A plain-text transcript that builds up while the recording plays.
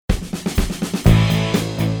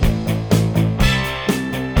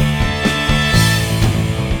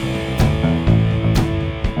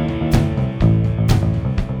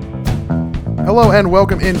Hello and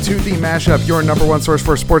welcome into The Mashup, your number one source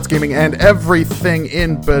for sports gaming and everything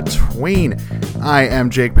in between. I am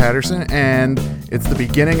Jake Patterson, and it's the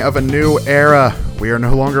beginning of a new era. We are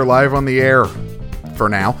no longer live on the air for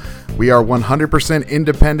now. We are 100%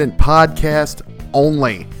 independent podcast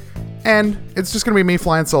only. And it's just going to be me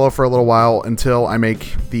flying solo for a little while until I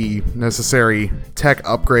make the necessary tech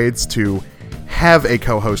upgrades to have a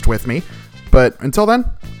co-host with me. But until then,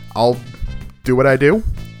 I'll do what I do.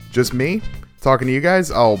 Just me talking to you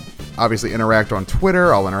guys. I'll obviously interact on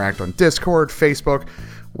Twitter. I'll interact on Discord, Facebook,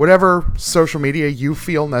 whatever social media you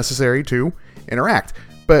feel necessary to interact.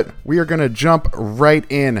 But we are going to jump right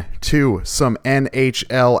in to some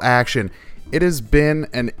NHL action. It has been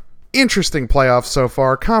an interesting playoff so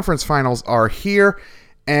far. Conference finals are here.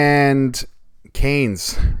 And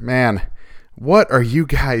Canes, man, what are you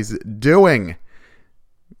guys doing?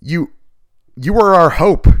 You were our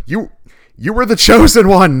hope. You were the chosen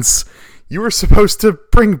ones. You were supposed to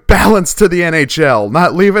bring balance to the NHL,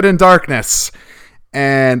 not leave it in darkness.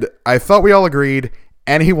 And I thought we all agreed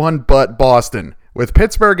anyone but Boston. With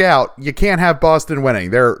Pittsburgh out, you can't have Boston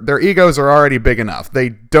winning. Their egos are already big enough. They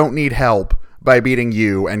don't need help by beating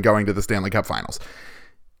you and going to the Stanley Cup Finals.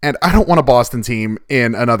 And I don't want a Boston team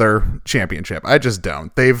in another championship. I just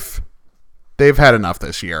don't. They've had enough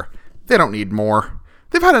this year. They don't need more.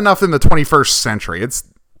 They've had enough in the 21st century. It's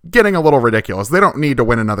getting a little ridiculous. They don't need to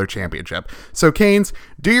win another championship. So Canes,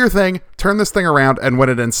 do your thing, turn this thing around, and win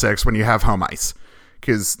it in 6 when you have home ice.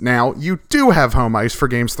 Because now you do have home ice for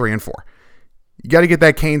games 3 and 4. You got to get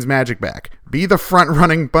that Canes magic back. Be the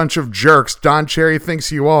front-running bunch of jerks Don Cherry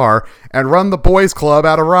thinks you are, and run the boys club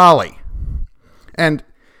out of Raleigh. And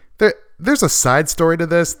there's a side story to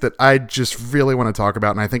this that I just really want to talk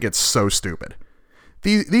about, and I think it's so stupid.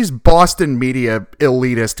 These Boston media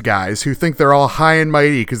elitist guys who think they're all high and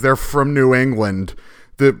mighty because they're from New England,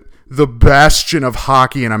 the bastion of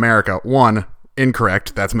hockey in America. 1,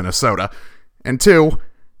 incorrect, that's Minnesota. And 2,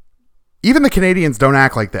 even the Canadians don't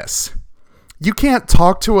act like this. You can't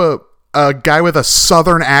talk to a guy with a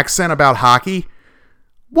southern accent about hockey.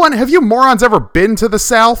 1, have you morons ever been to the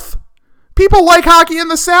South? People like hockey in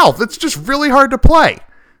the South. It's just really hard to play.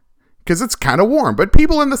 Because it's kind of warm, but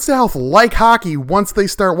people in the South like hockey once they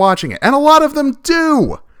start watching it, and a lot of them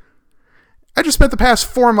do. I just spent the past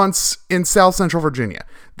 4 months in South Central Virginia.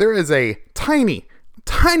 There is a tiny,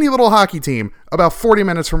 tiny little hockey team about 40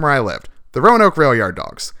 minutes from where I lived, the Roanoke Rail Yard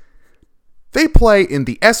Dogs. They play in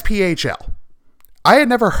the SPHL. I had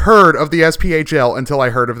never heard of the SPHL until I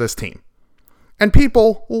heard of this team, and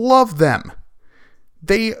people love them.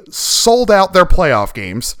 They sold out their playoff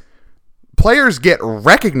games. Players get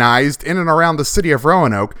recognized in and around the city of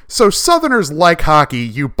Roanoke, so Southerners like hockey,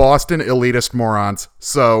 you Boston elitist morons,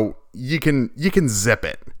 so you can zip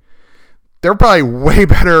it. They're probably way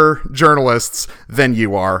better journalists than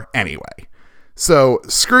you are anyway. So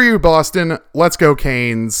screw you, Boston. Let's go,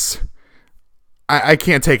 Canes. I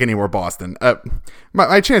can't take any more Boston.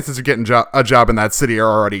 My chances of getting a job in that city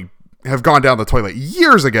have gone down the toilet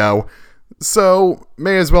years ago, so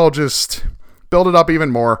may as well just build it up even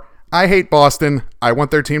more. I hate Boston. I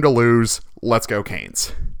want their team to lose. Let's go,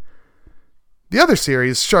 Canes. The other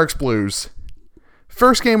series, Sharks Blues.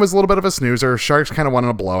 First game was a little bit of a snoozer. Sharks kind of won in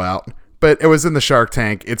a blowout, but it was in the Shark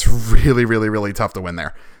Tank. It's really, really, really tough to win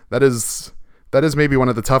there. That is maybe one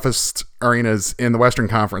of the toughest arenas in the Western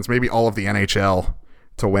Conference, maybe all of the NHL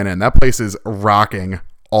to win in. That place is rocking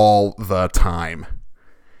all the time.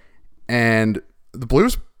 And the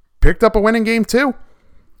Blues picked up a win in game 2.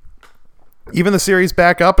 Even the series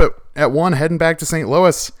back up at 1, heading back to St.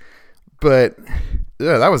 Louis. But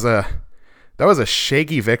yeah, that was a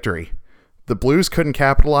shaky victory. The Blues couldn't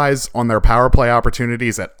capitalize on their power play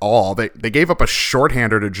opportunities at all. They gave up a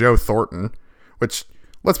shorthander to Joe Thornton, which,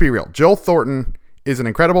 let's be real, Joe Thornton is an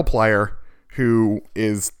incredible player who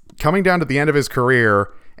is coming down to the end of his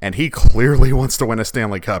career, and he clearly wants to win a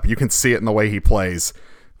Stanley Cup. You can see it in the way he plays.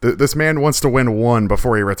 This man wants to win one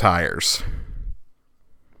before he retires.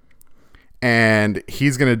 And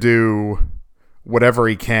he's going to do whatever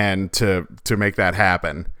he can to make that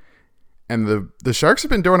happen. And the Sharks have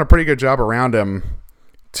been doing a pretty good job around him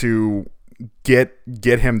to get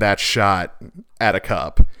him that shot at a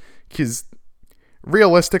cup. Because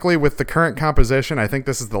realistically, with the current composition, I think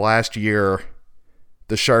this is the last year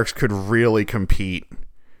the Sharks could really compete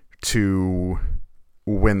to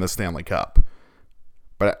win the Stanley Cup.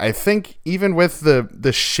 But I think even with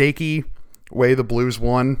the shaky way the Blues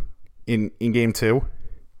won in game 2,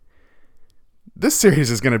 this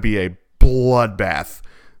series is going to be a bloodbath.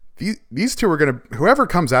 These two are going to, whoever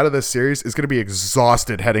comes out of this series is going to be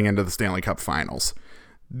exhausted heading into the Stanley Cup Finals.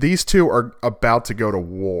 These two are about to go to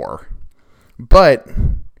war. But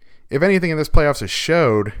if anything in this playoffs has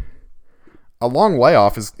showed, a long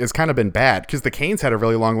layoff has kind of been bad because the Canes had a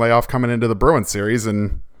really long layoff coming into the Bruins series,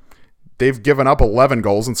 and they've given up 11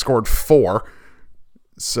 goals and scored 4.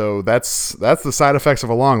 So that's the side effects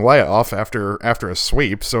of a long layoff after a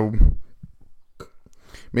sweep. So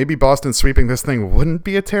maybe Boston sweeping this thing wouldn't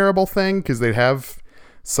be a terrible thing because they'd have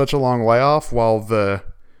such a long layoff, while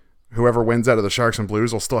whoever wins out of the Sharks and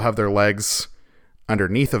Blues will still have their legs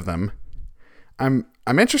underneath of them. I'm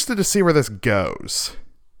interested to see where this goes,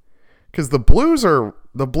 because the Blues are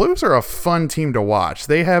a fun team to watch.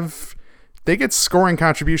 They get scoring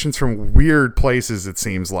contributions from weird places, it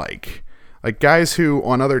seems like guys who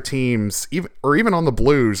on other teams, even on the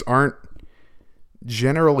Blues, aren't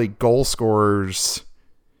generally goal scorers,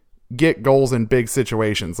 get goals in big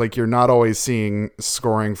situations. Like, you're not always seeing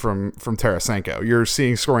scoring from Tarasenko. You're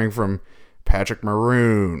seeing scoring from Patrick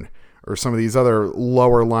Maroon or some of these other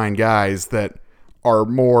lower line guys that are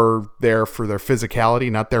more there for their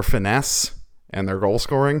physicality, not their finesse and their goal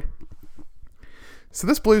scoring. So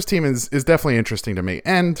this Blues team is definitely interesting to me.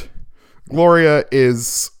 And Gloria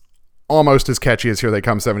is almost as catchy as Here They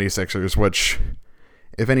Come 76ers, which,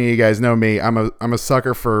 if any of you guys know me, I'm a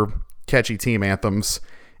sucker for catchy team anthems.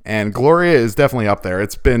 And Gloria is definitely up there.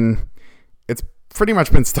 It's pretty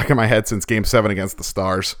much been stuck in my head since Game 7 against the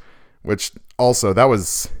Stars, which also that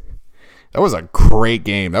was a great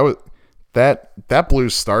game. That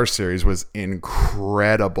Blues Stars series was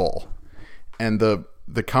incredible. And the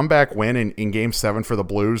comeback win in Game 7 for the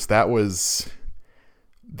Blues, that was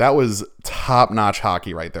top-notch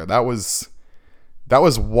hockey right there. That was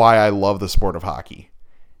why I love the sport of hockey.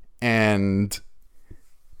 And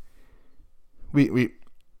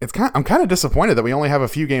I'm kind of disappointed that we only have a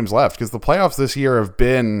few games left, because the playoffs this year have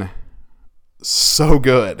been so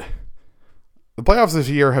good. The playoffs this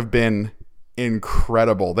year have been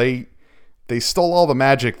incredible. They stole all the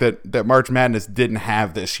magic that March Madness didn't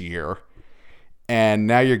have this year. And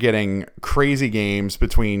now you're getting crazy games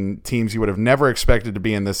between teams you would have never expected to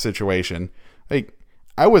be in this situation. Like,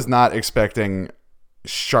 I was not expecting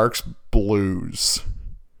Sharks Blues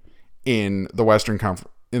in the Western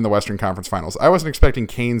Conference Finals. I wasn't expecting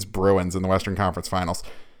Canes Bruins in the Western Conference Finals.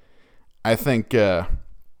 I think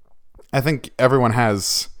everyone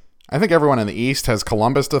in the East has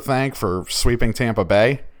Columbus to thank for sweeping Tampa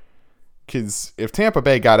Bay. Because if Tampa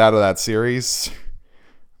Bay got out of that series,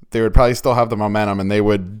 they would probably still have the momentum, and they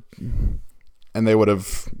would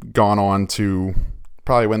have gone on to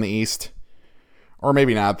probably win the East. Or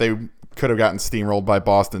maybe not. They could have gotten steamrolled by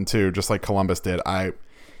Boston too, just like Columbus did.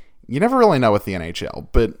 You never really know with the NHL,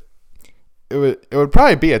 but it would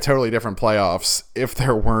probably be a totally different playoffs if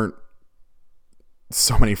there weren't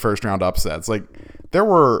so many first round upsets. Like, there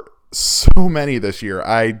were so many this year.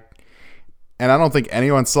 And I don't think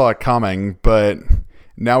anyone saw it coming, but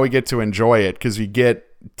now we get to enjoy it because we get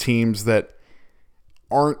teams that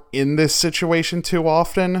aren't in this situation too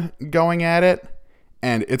often going at it,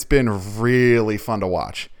 and it's been really fun to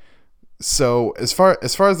watch. So as far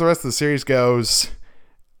as the rest of the series goes,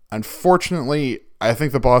 unfortunately, I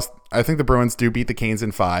think the Bruins do beat the Canes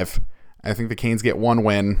in 5. I think the Canes get one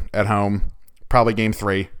win at home, probably Game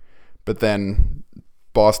 3, but then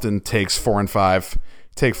Boston takes 4 and 5.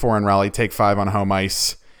 Take 4 in Raleigh, take 5 on home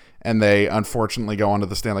ice, and they unfortunately go on to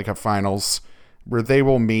the Stanley Cup Finals, where they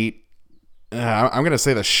will meet, I'm going to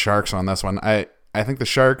say the Sharks on this one. I think the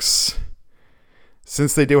Sharks,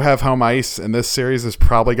 since they do have home ice, and this series is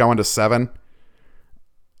probably going to 7,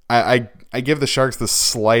 I give the Sharks the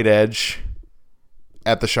slight edge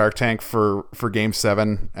at the Shark Tank for Game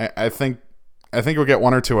 7. I think we'll get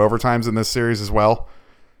 1 or 2 overtimes in this series as well.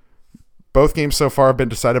 Both games so far have been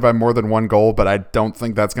decided by more than 1 goal, but I don't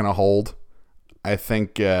think that's going to hold. I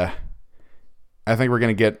think we're going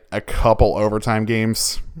to get a couple overtime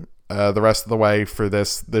games the rest of the way for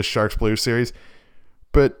this Sharks Blues series.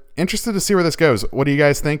 But interested to see where this goes. What do you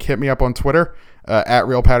guys think? Hit me up on Twitter at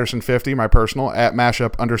RealPatterson50, my personal, at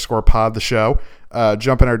mashup_pod the show.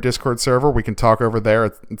 Jump in our Discord server. We can talk over there.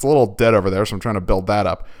 It's a little dead over there, so I'm trying to build that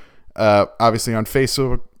up. Obviously on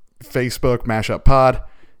Facebook, Mashup Pod.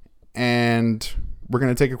 And we're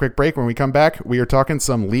going to take a quick break. When we come back, we are talking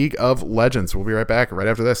some League of Legends. We'll be right back right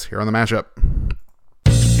after this here on the Mashup.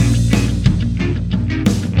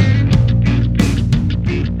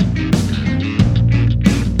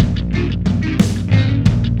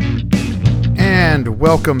 And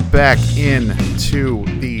welcome back into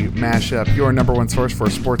the Mashup, your number one source for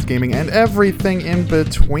sports gaming and everything in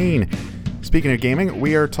between. Speaking of gaming,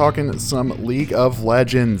 we are talking some League of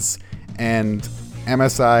Legends, and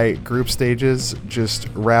MSI group stages just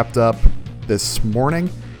wrapped up this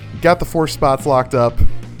morning. Got the 4 spots locked up.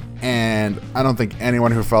 And I don't think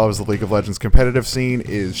anyone who follows the League of Legends competitive scene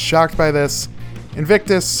is shocked by this.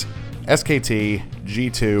 Invictus, SKT,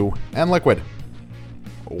 G2, and Liquid.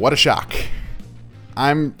 What a shock.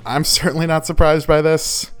 I'm certainly not surprised by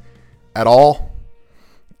this at all.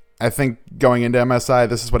 I think going into MSI,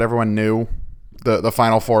 this is what everyone knew the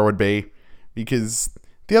Final Four would be. Because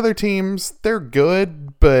the other teams, they're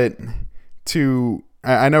good, but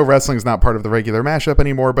I know wrestling's not part of the regular mashup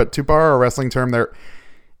anymore, but to borrow a wrestling term,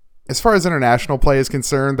 as far as international play is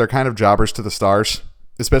concerned, they're kind of jobbers to the stars,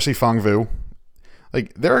 especially Fengvu.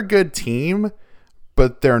 Like, they're a good team,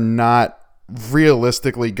 but they're not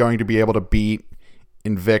realistically going to be able to beat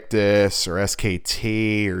Invictus or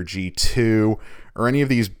SKT or G2 or any of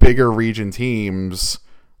these bigger region teams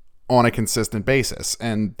on a consistent basis.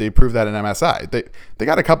 And they proved that in MSI. They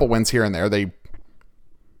got a couple wins here and there. They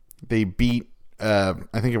beat I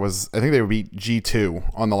think they beat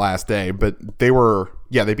G2 on the last day, but they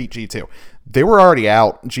beat G2. They were already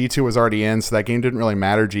out. G2 was already in, so that game didn't really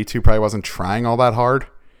matter. G2 probably wasn't trying all that hard.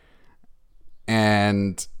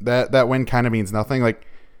 And that win kind of means nothing. Like,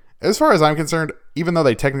 as far as I'm concerned, even though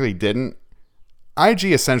they technically didn't, IG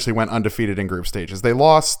essentially went undefeated in group stages. They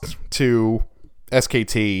lost to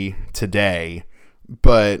SKT today,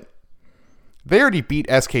 but they already beat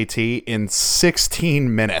SKT in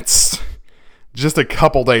 16 minutes just a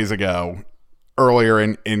couple days ago, earlier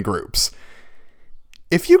in groups.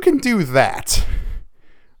 If you can do that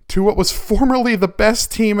to what was formerly the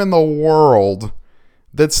best team in the world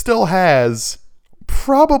that still has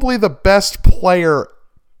probably the best player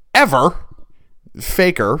ever,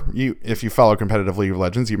 Faker, if you follow competitive League of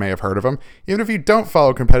Legends, you may have heard of him. Even if you don't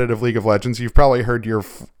follow competitive League of Legends, you've probably heard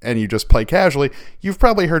and you just play casually, you've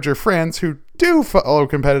probably heard your friends who do follow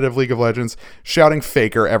competitive League of Legends shouting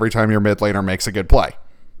Faker every time your mid laner makes a good play.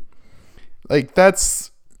 Like,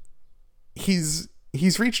 he's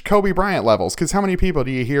reached Kobe Bryant levels, because how many people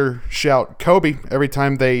do you hear shout Kobe every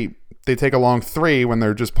time they take a long 3 when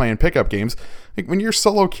they're just playing pickup games? Like, when you're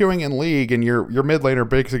solo queuing in League and your mid laner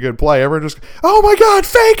makes a good play, everyone just, oh my god,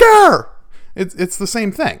 Faker! It's the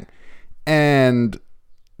same thing. And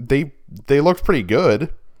they looked pretty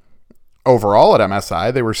good overall at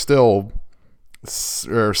MSI. They were still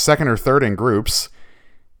second or third in groups,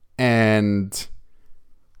 and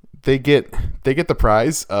they get the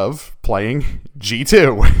prize of playing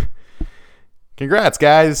G2. Congrats,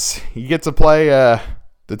 guys. You get to play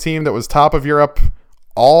the team that was top of Europe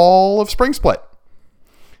all of Spring Split.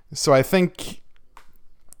 So I think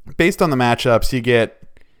based on the matchups,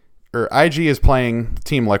 IG is playing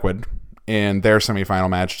Team Liquid in their semifinal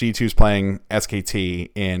match. G2's playing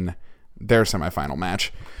SKT in their semifinal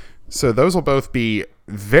match. So those will both be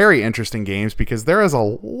very interesting games, because there is a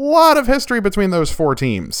lot of history between those 4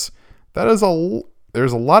 teams. There's a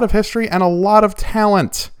lot of history and a lot of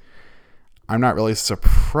talent. I'm not really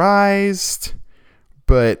surprised,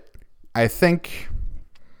 but I think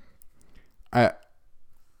I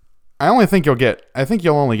think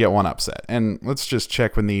you'll only get one upset. And let's just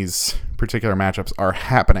check when these particular matchups are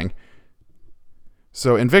happening.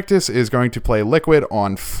 So Invictus is going to play Liquid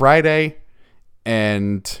on Friday,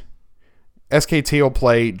 and SKT will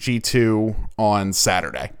play G2 on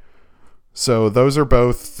Saturday. So those are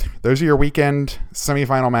your weekend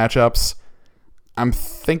semifinal matchups. I'm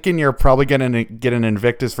thinking you're probably going to get an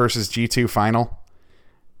Invictus versus G2 final.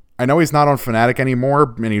 I know he's not on Fnatic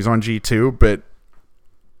anymore, and he's on G2, but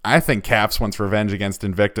I think Caps wants revenge against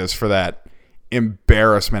Invictus for that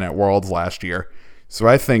embarrassment at Worlds last year. So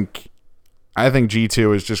I think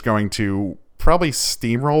G2 is just going to probably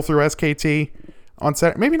steamroll through SKT on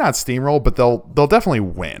Saturday. Maybe not steamroll, but they'll definitely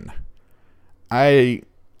win. I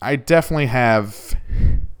definitely have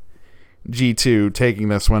G2 taking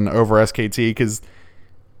this one over SKT, because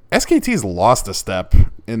SKT's lost a step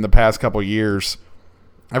in the past couple years.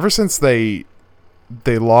 Ever since they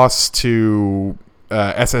lost to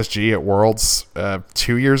SSG at Worlds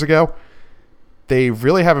 2 years ago, they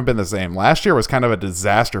really haven't been the same. Last year was kind of a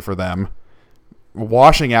disaster for them,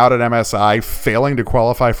 washing out at MSI, failing to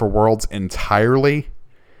qualify for Worlds entirely.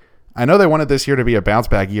 I know they wanted this year to be a bounce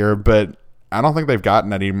back year, but I don't think they've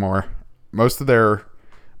gotten it anymore. Most of their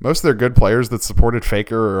good players that supported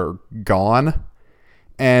Faker are gone,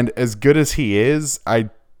 and as good as he is,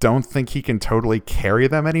 I don't think he can totally carry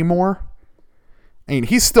them anymore. I mean,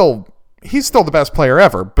 he's still the best player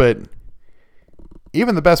ever, but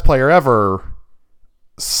even the best player ever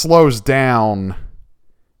slows down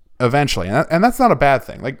eventually, and that's not a bad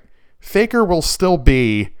thing. Like, Faker will still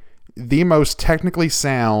be the most technically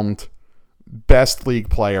sound, best League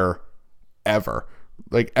player ever.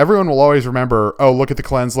 Like, everyone will always remember, oh, look at the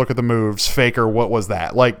cleanse, look at the moves, Faker, what was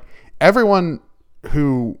that? Like, everyone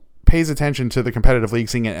who pays attention to the competitive league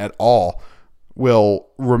scene at all will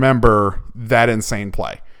remember that insane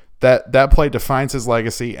play. That play defines his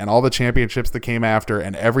legacy and all the championships that came after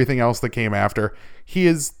and everything else that came after. He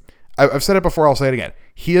is, I've said it before, I'll say it again.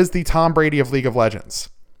 He is the Tom Brady of League of Legends.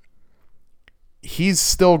 He's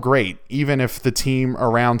still great, even if the team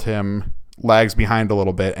around him lags behind a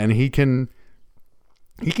little bit, and he can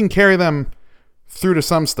carry them through to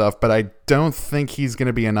some stuff, but I don't think he's going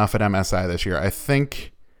to be enough at MSI this year. I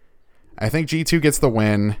think G2 gets the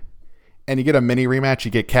win, and you get a mini rematch.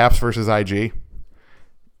 You get Caps versus IG,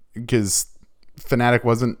 because Fnatic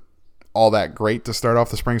wasn't all that great to start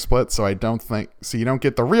off the spring split, so you don't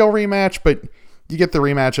get the real rematch, but you get the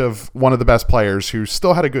rematch of one of the best players who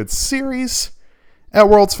still had a good series at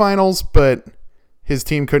Worlds Finals, but his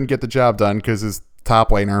team couldn't get the job done because his top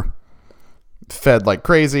laner fed like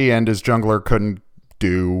crazy and his jungler couldn't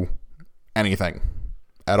do anything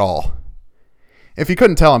at all. If you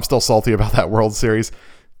couldn't tell, I'm still salty about that World Series.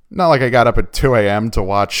 Not like I got up at 2 a.m. to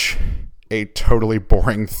watch a totally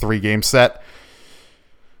boring 3-game set.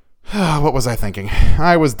 What was I thinking?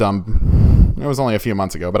 I was dumb. It was only a few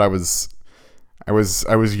months ago, but I was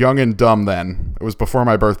young and dumb then. It was before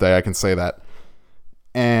my birthday, I can say that.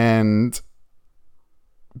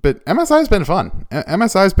 But MSI's been fun.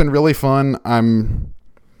 MSI's been really fun. I'm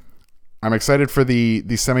excited for the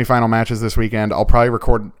semifinal matches this weekend. I'll probably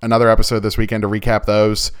record another episode this weekend to recap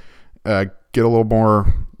those. Get a little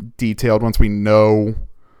more detailed once we know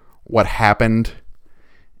what happened.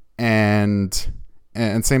 And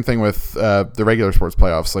same thing with the regular sports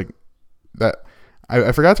playoffs. Like that,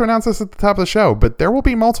 I forgot to announce this at the top of the show, but there will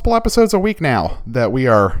be multiple episodes a week now that we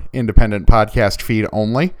are independent podcast feed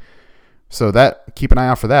only. So that, keep an eye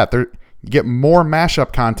out for that. You get more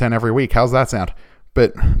mashup content every week. How's that sound?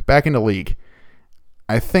 But back into League.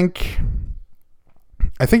 I think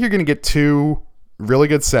you're going to get 2 really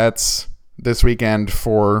good sets this weekend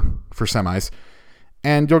for semis.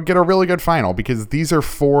 And you'll get a really good final because these are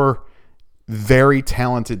 4 very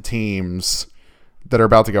talented teams that are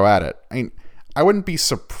about to go at it. I mean, I wouldn't be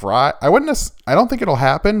surprised. I don't think it'll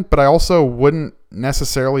happen, but I also wouldn't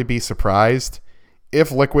necessarily be surprised if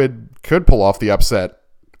Liquid could pull off the upset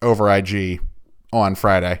over IG on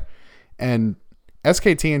Friday. And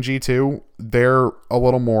SKT and G2, they're a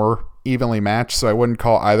little more evenly matched, so I wouldn't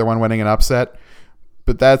call either one winning an upset.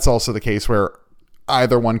 But that's also the case where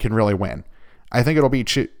either one can really win. I think it'll be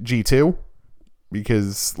G2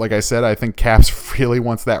 because, like I said, I think Caps really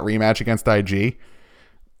wants that rematch against IG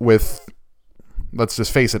with, let's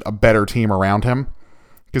just face it, a better team around him.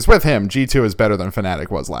 Because with him, G2 is better than Fnatic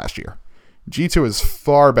was last year. G2 is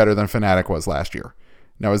far better than Fnatic was last year.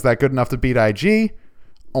 Now, is that good enough to beat IG?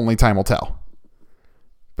 Only time will tell.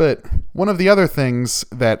 But one of the other things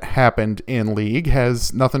that happened in League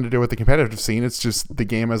has nothing to do with the competitive scene. It's just the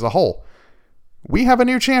game as a whole. We have a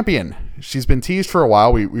new champion. She's been teased for a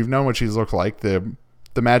while. We've known what she's looked like, the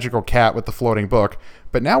magical cat with the floating book.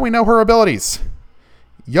 But now we know her abilities.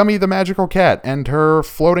 Yummy the magical cat and her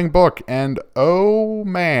floating book. And oh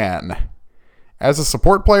man, as a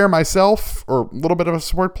support player myself, or a little bit of a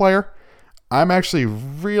support player, I'm actually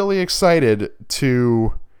really excited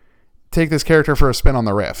to take this character for a spin on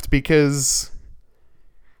the Rift because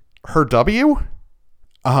her W?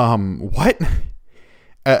 What?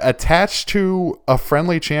 Attached to a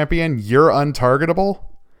friendly champion, you're untargetable,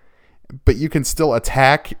 but you can still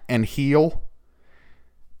attack and heal.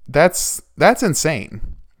 That's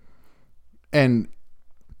insane. And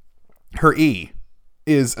her E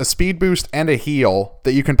is a speed boost and a heal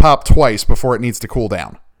that you can pop twice before it needs to cool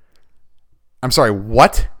down. I'm sorry,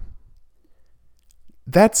 what?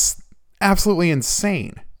 That's absolutely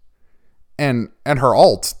insane. And her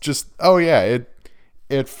ult just, oh yeah,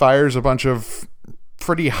 it fires a bunch of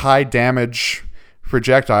pretty high damage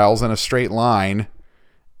projectiles in a straight line.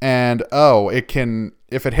 And it can,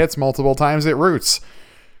 if it hits multiple times, it roots.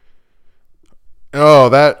 Oh,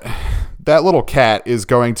 that little cat is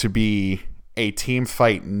going to be a team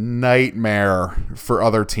fight nightmare for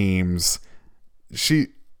other teams.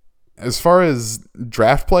 As far as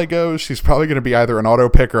draft play goes, she's probably going to be either an auto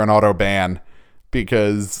pick or an auto ban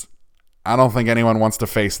because I don't think anyone wants to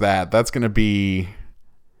face that. That's going to be,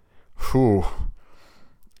 whew.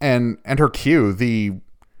 And her Q, the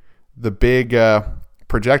big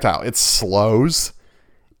projectile, it slows.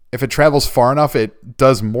 If it travels far enough, it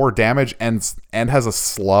does more damage and has a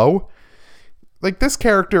slow. Like, this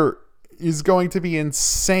character is going to be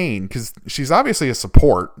insane because she's obviously a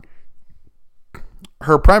support.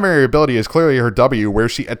 Her primary ability is clearly her W, where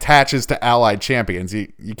she attaches to allied champions.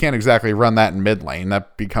 You can't exactly run that in mid lane.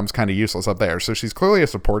 That becomes kind of useless up there. So she's clearly a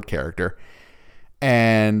support character.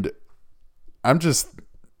 And I'm just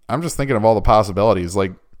I'm just thinking of all the possibilities.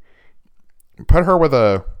 Like, put her with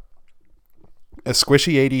a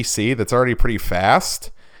squishy ADC that's already pretty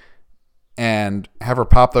fast and have her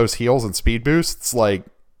pop those heals and speed boosts. Like,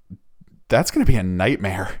 that's going to be a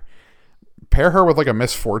nightmare. Pair her with like a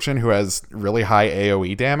Miss Fortune who has really high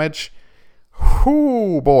AoE damage.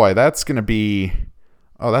 Whoo, boy, that's going to be...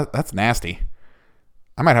 Oh, that's nasty.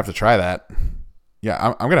 I might have to try that. Yeah,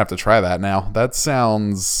 I'm going to have to try that now. That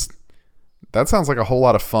sounds like a whole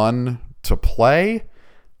lot of fun to play,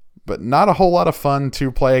 but not a whole lot of fun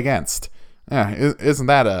to play against. Yeah, isn't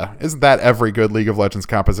that every good League of Legends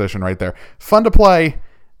composition right there? Fun to play,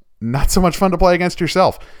 not so much fun to play against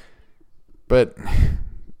yourself. But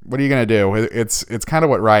what are you going to do? It's kind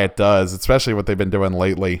of what Riot does, especially what they've been doing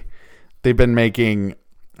lately. They've been making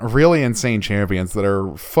really insane champions that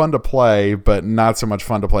are fun to play, but not so much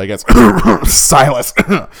fun to play against. Silas.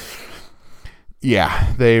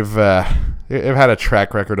 Yeah, they've had a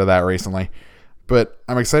track record of that recently. But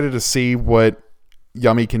I'm excited to see what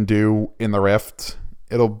Yuumi can do in the Rift.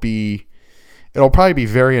 It'll probably be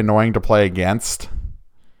very annoying to play against,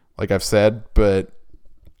 like I've said, but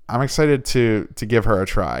I'm excited to give her a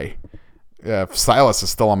try. Silas is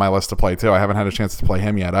still on my list to play too. I haven't had a chance to play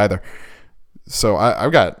him yet either. So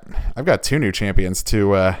I've got 2 new champions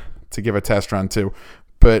to give a test run to.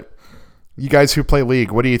 But you guys who play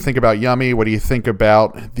League, what do you think about Yuumi? What do you think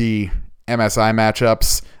about the MSI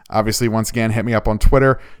matchups? Obviously, once again, hit me up on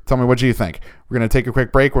Twitter. Tell me, what do you think? We're going to take a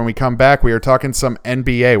quick break. When we come back, we are talking some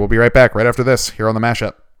NBA. We'll be right back right after this here on The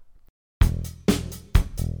Mashup.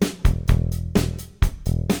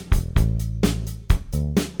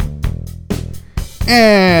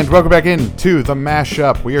 And welcome back into The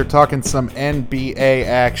Mashup. We are talking some NBA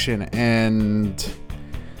action, and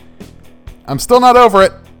I'm still not over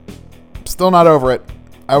it.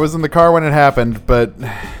 I was in the car when it happened, but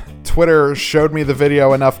Twitter showed me the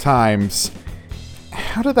video enough times.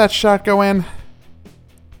 How did that shot go in?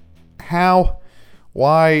 How?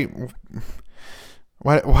 Why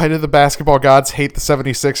did the basketball gods hate the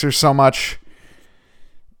 76ers so much?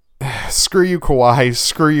 Screw you, Kawhi.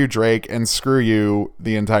 Screw you, Drake. And screw you,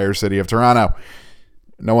 the entire city of Toronto.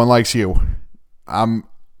 No one likes you.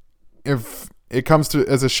 If it comes to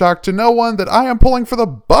as a shock to no one that I am pulling for the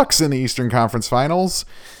Bucks in the Eastern Conference Finals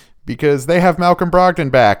because they have Malcolm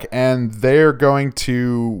Brogdon back and they're going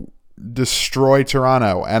to destroy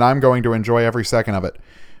Toronto, and I'm going to enjoy every second of it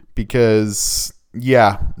because,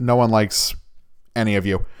 yeah, no one likes any of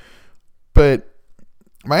you. But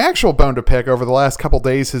my actual bone to pick over the last couple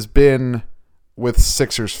days has been with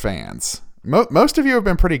Sixers fans. Most of you have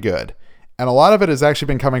been pretty good, and a lot of it has actually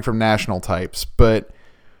been coming from national types. But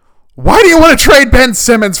why do you want to trade Ben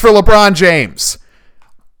Simmons for LeBron James?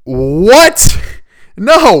 What?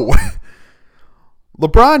 No.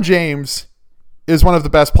 LeBron James is one of the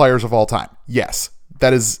best players of all time. Yes,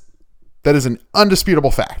 that is an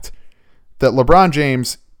undisputable fact. That LeBron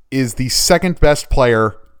James is the second best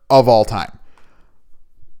player of all time.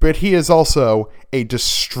 But he is also a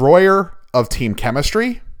destroyer of team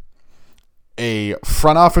chemistry, a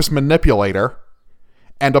front office manipulator,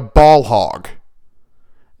 and a ball hog.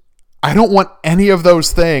 I don't want any of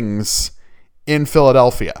those things in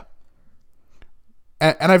Philadelphia.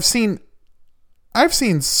 And I've seen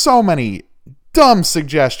so many dumb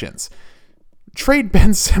suggestions. Trade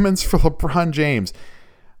Ben Simmons for LeBron James.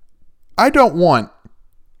 I don't want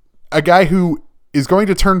a guy who is going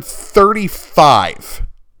to turn 35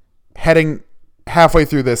 heading halfway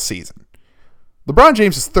through this season. LeBron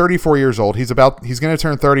James is 34 years old. He's going to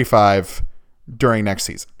turn 35 during next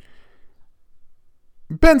season.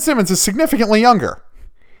 Ben Simmons is significantly younger.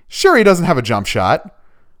 Sure, he doesn't have a jump shot,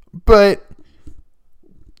 but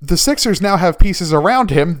the Sixers now have pieces around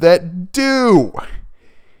him that do.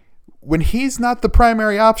 When he's not the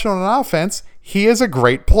primary option on offense, he is a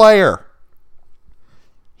great player.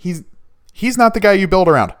 He's not the guy you build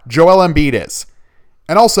around. Joel Embiid is.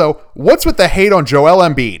 And also, what's with the hate on Joel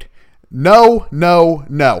Embiid? No.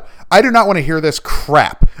 I do not want to hear this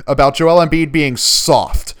crap about Joel Embiid being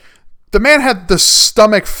soft. The man had the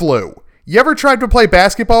stomach flu. You ever tried to play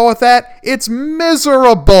basketball with that? It's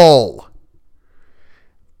miserable.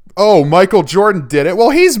 Oh, Michael Jordan did it. Well,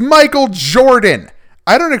 he's Michael Jordan.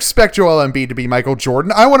 I don't expect Joel Embiid to be Michael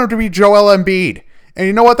Jordan. I want him to be Joel Embiid. And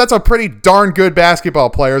you know what? That's a pretty darn good basketball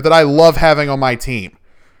player that I love having on my team.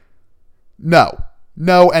 No.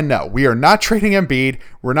 We are not trading Embiid.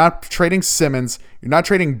 We're not trading Simmons. You're not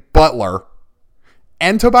trading Butler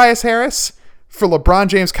and Tobias Harris for LeBron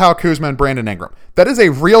James, Kyle Kuzma, and Brandon Ingram. That is a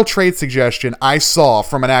real trade suggestion I saw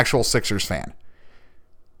from an actual Sixers fan.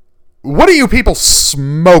 What are you people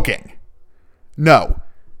smoking? No.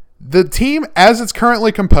 The team, as it's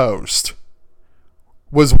currently composed,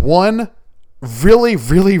 was one really,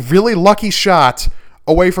 really, really lucky shot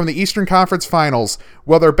away from the Eastern Conference Finals,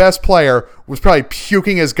 while their best player was probably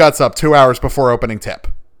puking his guts up 2 hours before opening tip.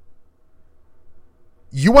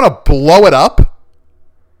 You want to blow it up?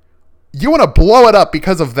 You want to blow it up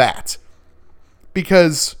because of that.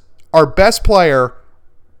 Because our best player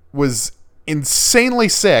was insanely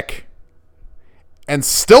sick and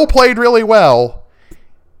still played really well.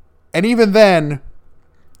 And even then,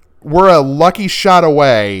 we're a lucky shot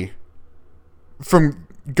away from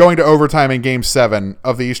going to overtime in Game 7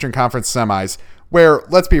 of the Eastern Conference semis, where,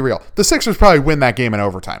 let's be real, the Sixers probably win that game in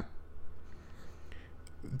overtime.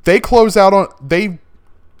 They closed out on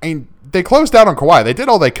Kawhi. They did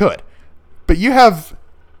all they could. But you have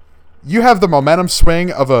the momentum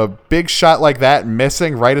swing of a big shot like that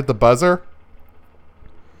missing right at the buzzer,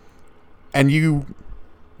 and you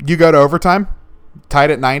go to overtime,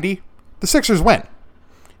 tied at 90, the Sixers win.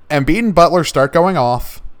 Embiid and Butler start going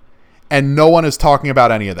off, and no one is talking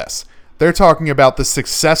about any of this. They're talking about the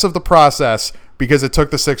success of the process because it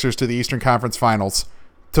took the Sixers to the Eastern Conference Finals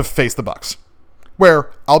to face the Bucks,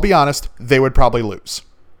 where, I'll be honest, they would probably lose.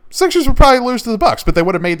 Sixers would probably lose to the Bucks, but they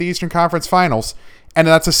would have made the Eastern Conference Finals, and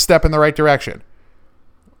that's a step in the right direction.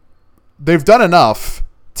 They've done enough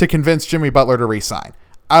to convince Jimmy Butler to re-sign.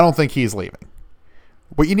 I don't think he's leaving.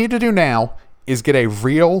 What you need to do now is get a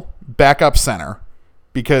real backup center,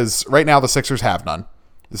 because right now the Sixers have none.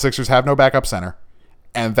 The Sixers have no backup center,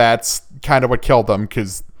 and that's kind of what killed them,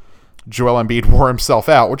 because Joel Embiid wore himself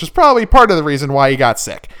out, which is probably part of the reason why he got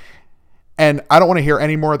sick. And I don't want to hear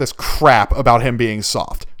any more of this crap about him being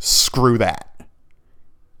soft. Screw that.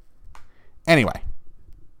 Anyway,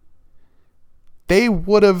 they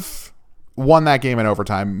would have won that game in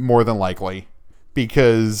overtime, more than likely,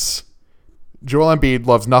 because Joel Embiid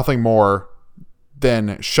loves nothing more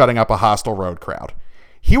than shutting up a hostile road crowd.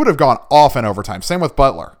 He would have gone off in overtime. Same with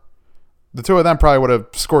Butler. The two of them probably would have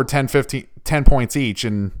scored 10 points each,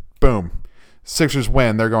 and boom. Sixers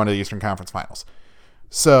win. They're going to the Eastern Conference Finals.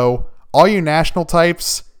 So, all you national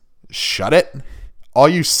types, shut it. All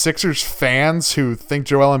you Sixers fans who think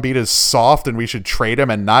Joel Embiid is soft and we should trade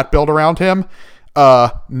him and not build around him,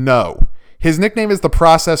 no. His nickname is The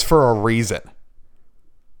Process for a reason.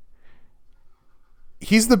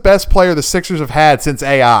 He's the best player the Sixers have had since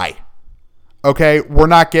AI. Okay? We're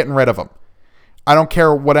not getting rid of him. I don't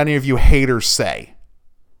care what any of you haters say.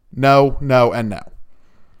 No, no, and no.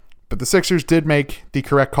 But the Sixers did make the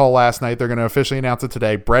correct call last night. They're going to officially announce it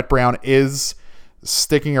today. Brett Brown is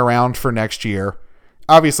sticking around for next year.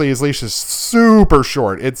 Obviously, his leash is super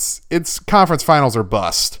short. It's conference finals or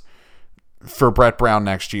bust for Brett Brown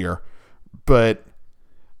next year. But,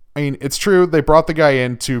 I mean, it's true. They brought the guy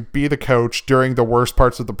in to be the coach during the worst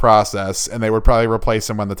parts of the process, and they would probably replace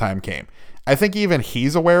him when the time came. I think even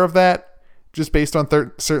he's aware of that, just based on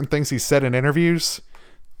certain things he said in interviews.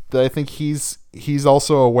 I think he's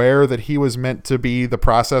also aware that he was meant to be the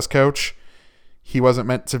process coach. He wasn't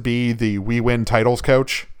meant to be the we win titles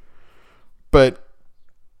coach. But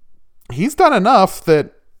he's done enough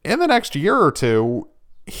that in the next year or two,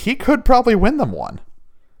 he could probably win them one.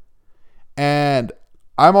 And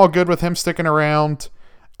I'm all good with him sticking around.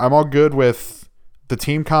 I'm all good with the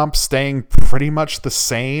team comp staying pretty much the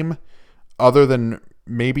same, other than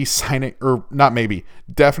maybe signing, or not maybe,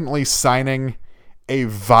 definitely signing a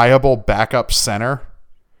viable backup center,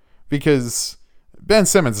 because Ben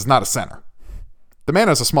Simmons is not a center. The man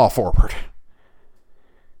is a small forward.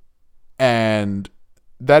 And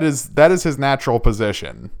that is his natural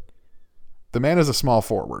position. The man is a small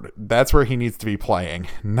forward. That's where he needs to be playing,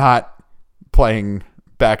 not playing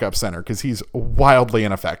backup center, because he's wildly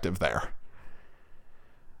ineffective there.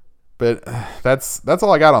 But that's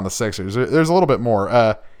all I got on the Sixers. There's a little bit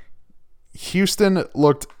more. Houston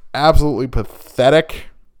looked absolutely pathetic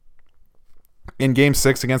in Game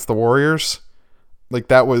 6 against the Warriors. Like,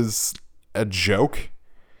 that was a joke.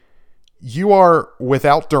 You are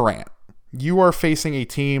without Durant. You are facing a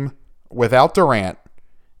team without Durant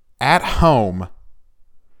at home,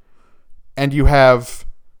 and you have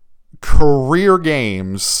career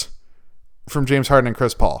games from James Harden and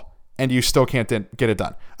Chris Paul, and you still can't get it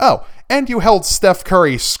done. Oh, and you held Steph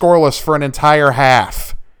Curry scoreless for an entire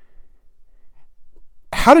half.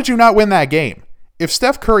 How did you not win that game? If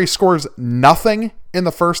Steph Curry scores nothing in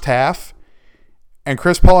the first half and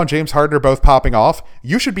Chris Paul and James Harden are both popping off,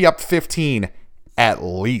 you should be up 15 at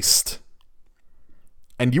least.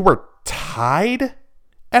 And you were tied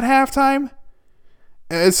at halftime?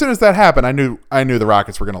 As soon as that happened, I knew the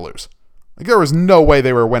Rockets were going to lose. Like, there was no way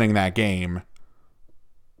they were winning that game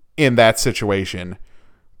in that situation,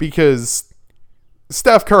 because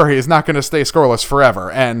Steph Curry is not going to stay scoreless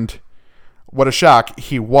forever. And what a shock,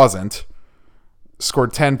 he wasn't.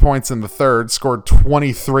 Scored 10 points in the third, scored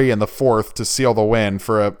 23 in the fourth to seal the win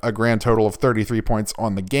for a grand total of 33 points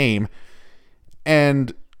on the game.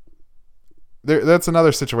 And that's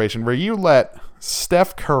another situation where you let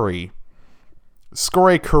Steph Curry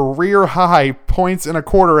score a career-high points in a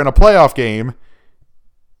quarter in a playoff game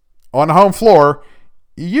on the home floor,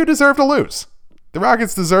 you deserve to lose. The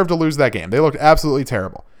Rockets deserve to lose that game. They looked absolutely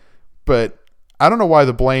terrible. But I don't know why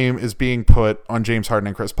the blame is being put on James Harden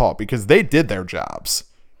and Chris Paul, because they did their jobs.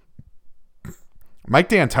 Mike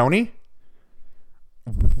D'Antoni?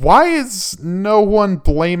 Why is no one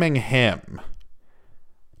blaming him?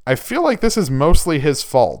 I feel like this is mostly his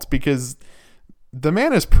fault, because the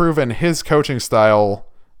man has proven his coaching style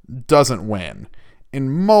doesn't win.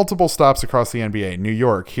 In multiple stops across the NBA, New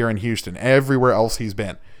York, here in Houston, everywhere else he's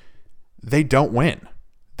been, they don't win.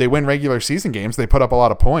 They win regular season games. They put up a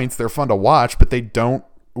lot of points. They're fun to watch, but they don't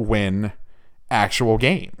win actual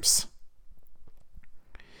games.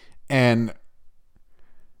 And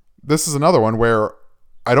this is another one where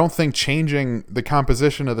I don't think changing the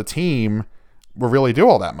composition of the team will really do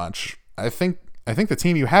all that much. I think the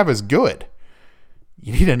team you have is good.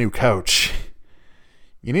 You need a new coach.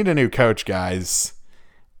 You need a new coach, guys.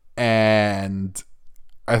 And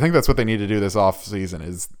I think that's what they need to do this offseason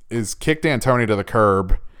is kick D'Antoni to the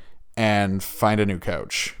curb and find a new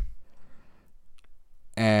coach.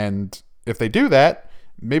 And if they do that,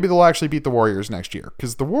 maybe they'll actually beat the Warriors next year.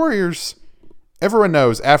 Because the Warriors, everyone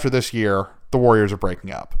knows after this year, the Warriors are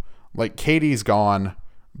breaking up. Like, KD's gone,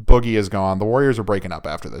 Boogie is gone. The Warriors are breaking up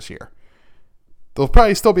after this year. They'll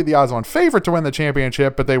probably still be the odds-on favorite to win the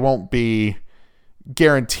championship, but they won't be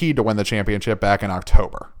guaranteed to win the championship back in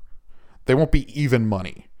October. They won't be even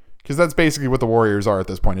money. Because that's basically what the Warriors are at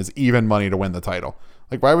this point, is even money to win the title.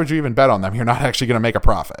 Like, why would you even bet on them? You're not actually going to make a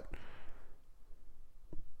profit.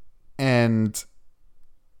 And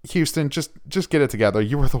Houston, just get it together.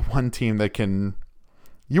 You were the one team that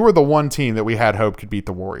we had hope could beat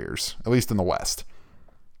the Warriors, at least in the West.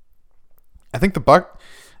 I think the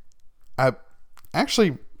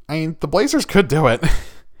Blazers could do it.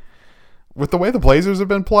 With the way the Blazers have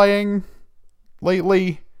been playing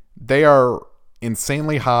lately, they are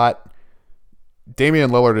insanely hot. Damian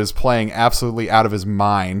Lillard is playing absolutely out of his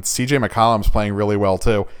mind. CJ McCollum's playing really well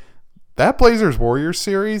too. That Blazers-Warriors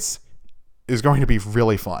series is going to be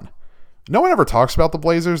really fun. No one ever talks about the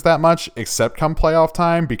Blazers that much except come playoff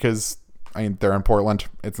time because they're in Portland.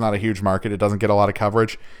 It's not a huge market. It doesn't get a lot of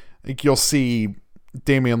coverage. Like, you'll see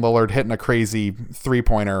Damian Lillard hitting a crazy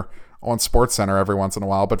three-pointer on SportsCenter every once in a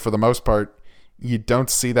while, but for the most part, you don't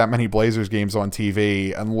see that many Blazers games on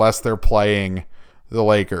TV unless they're playing the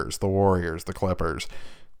Lakers, the Warriors, the Clippers,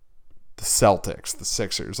 the Celtics, the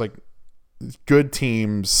Sixers, like good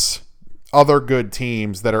teams, other good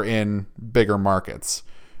teams that are in bigger markets.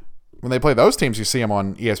 When they play those teams, you see them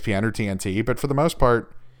on ESPN or TNT, but for the most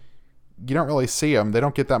part, you don't really see them. They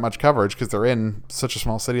don't get that much coverage because they're in such a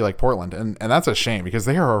small city like Portland, and that's a shame because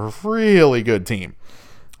they are a really good team.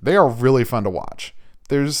 They are really fun to watch.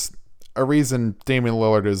 There's a reason Damian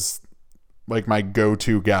Lillard is like my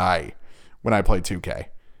go-to guy when I play 2K.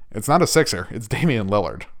 It's not a Sixer. It's Damian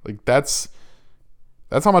Lillard. Like, that's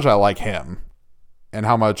how much I like him and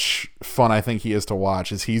how much fun I think he is to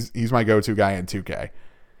watch. Is he's my go-to guy in 2K.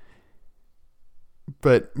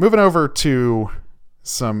 But moving over to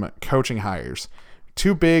some coaching hires.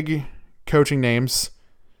 Two big coaching names.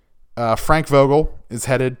 Frank Vogel is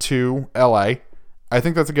headed to LA. I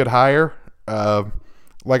think that's a good hire.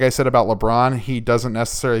 Like I said about LeBron, he doesn't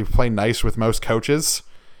necessarily play nice with most coaches.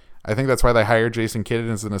 I think that's why they hired Jason Kidd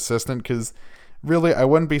as an assistant, because really, I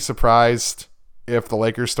wouldn't be surprised if the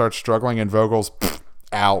Lakers start struggling and Vogel's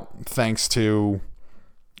out thanks to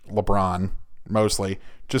LeBron, mostly,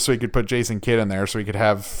 just so he could put Jason Kidd in there so he could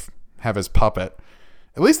have his puppet.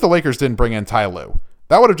 At least the Lakers didn't bring in Ty Lue.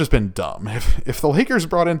 That would have just been dumb. If the Lakers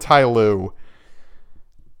brought in Ty Lue,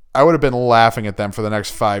 I would have been laughing at them for the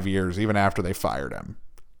next 5 years, even after they fired him.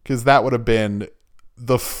 Because that would have been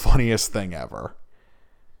the funniest thing ever.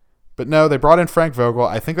 But no, they brought in Frank Vogel.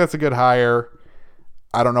 I think that's a good hire.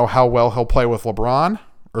 I don't know how well he'll play with LeBron,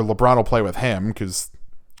 or LeBron will play with him, because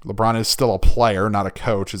LeBron is still a player, not a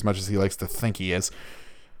coach, as much as he likes to think he is.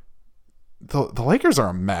 The Lakers are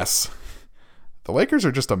a mess. The Lakers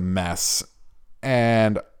are just a mess.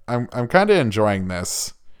 And I'm kind of enjoying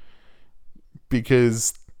this,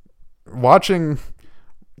 because watching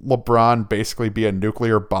LeBron basically be a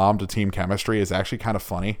nuclear bomb to team chemistry is actually kind of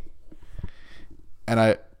funny.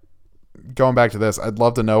 And going back to this, I'd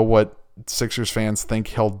love to know what Sixers fans think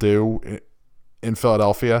he'll do in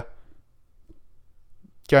Philadelphia.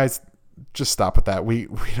 guys, just stop with that. We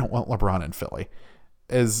don't want LeBron in Philly.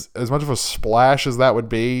 As much of a splash as that would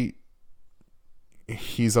be,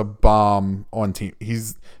 he's a bomb on team.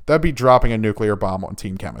 That'd be dropping a nuclear bomb on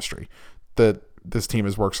team chemistry that this team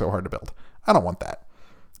has worked so hard to build. I don't want that.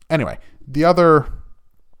 Anyway, the other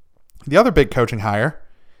big coaching hire,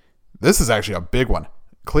 this is actually a big one.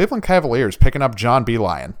 Cleveland Cavaliers picking up John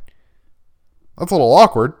Beilein. That's a little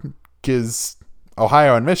awkward because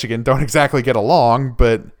Ohio and Michigan don't exactly get along,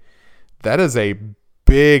 but that is a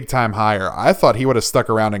big time hire. I thought he would have stuck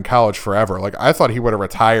around in college forever. Like, I thought he would have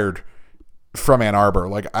retired from Ann Arbor.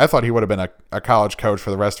 Like, I thought he would have been a college coach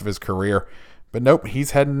for the rest of his career. But nope,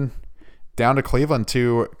 he's heading down to Cleveland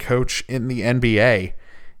to coach in the NBA.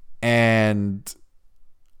 And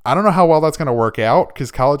I don't know how well that's going to work out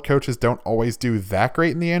because college coaches don't always do that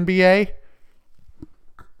great in the NBA.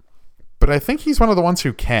 But I think he's one of the ones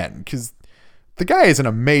who can because the guy is an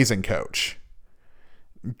amazing coach.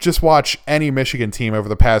 Just watch any Michigan team over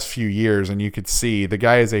the past few years and you could see the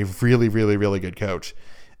guy is a really, really, really good coach.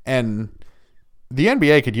 And the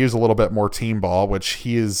NBA could use a little bit more team ball, which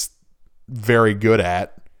he is very good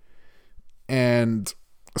at. And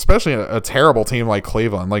especially a terrible team like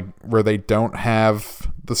Cleveland, like where they don't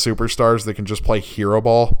have the superstars that can just play hero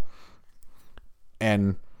ball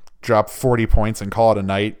and drop 40 points and call it a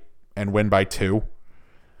night and win by 2.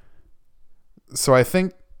 So I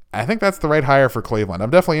think that's the right hire for Cleveland. I'm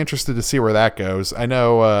definitely interested to see where that goes. I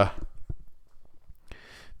know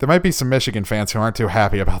there might be some Michigan fans who aren't too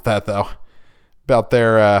happy about that, though, about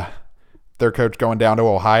their coach going down to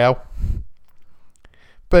Ohio.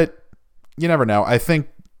 But you never know. I think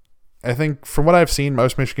from what I've seen,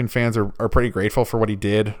 most Michigan fans are pretty grateful for what he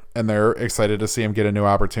did, and they're excited to see him get a new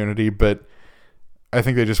opportunity. But I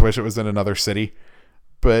think they just wish it was in another city.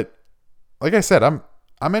 But like I said,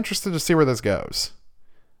 I'm interested to see where this goes.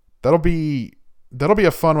 That'll be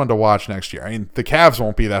a fun one to watch next year. I mean, the Cavs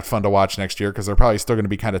won't be that fun to watch next year because they're probably still going to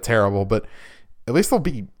be kind of terrible, but at least they'll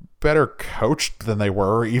be better coached than they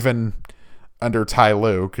were even under Ty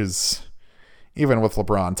Lue, because even with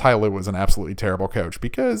LeBron, Ty Lue was an absolutely terrible coach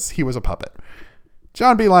because he was a puppet.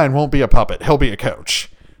 John Beilein won't be a puppet. He'll be a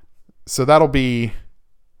coach. So that'll be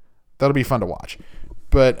fun to watch.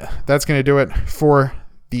 But that's going to do it for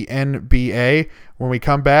the NBA. When we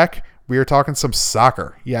come back, we are talking some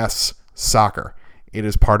soccer. Yes, soccer. It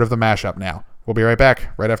is part of the mashup now. We'll be right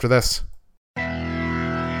back right after this.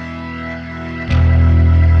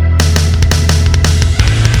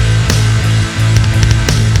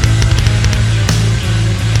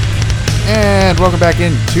 And welcome back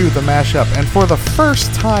into the mashup. And for the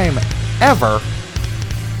first time ever,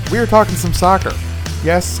 we are talking some soccer.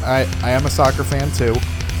 Yes, I am a soccer fan too.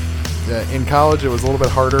 In college, it was a little bit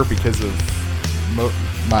harder because of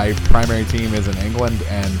my primary team is in England,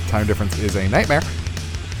 and time difference is a nightmare.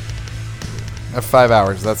 5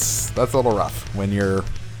 hours, that's a little rough when you're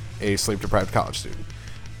a sleep-deprived college student.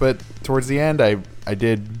 But towards the end, I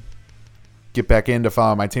did get back in to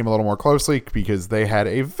follow my team a little more closely because they had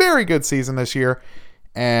a very good season this year,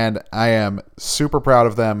 and I am super proud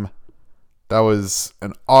of them. That was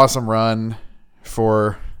an awesome run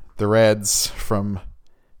for the Reds from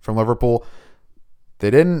Liverpool. They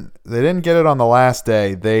didn't get it on the last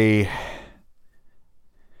day. They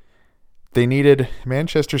needed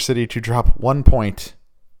Manchester City to drop 1 point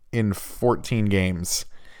in 14 games,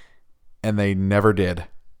 and they never did.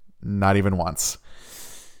 Not even once.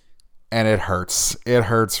 And it hurts. It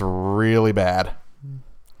hurts really bad.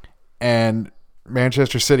 And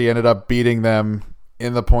Manchester City ended up beating them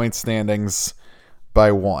in the point standings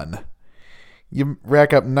by 1. You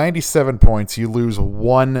rack up 97 points, you lose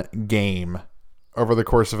 1 game over the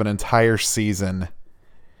course of an entire season,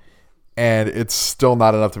 and it's still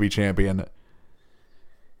not enough to be champion.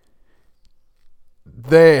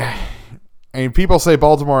 People say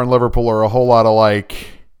Baltimore and Liverpool are a whole lot alike.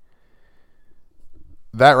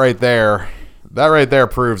 That right there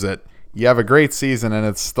proves it. You have a great season, and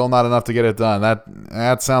it's still not enough to get it done.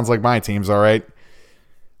 That sounds like my team's all right.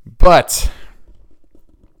 But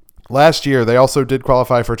last year, they also did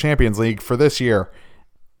qualify for Champions League for this year,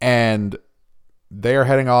 and they are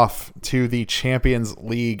heading off to the Champions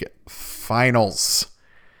League finals.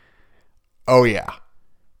 Oh, yeah.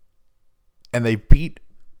 And they beat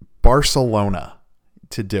Barcelona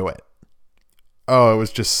to do it. Oh, it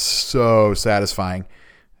was just so satisfying.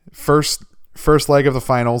 First leg of the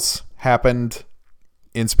finals happened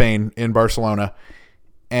in Spain, in Barcelona,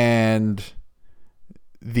 and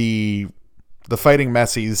the Fighting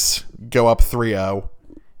Messis go up 3-0,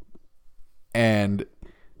 and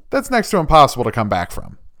that's next to impossible to come back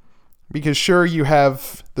from. Because sure, you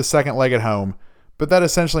have the second leg at home, but that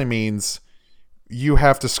essentially means you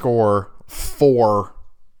have to score 4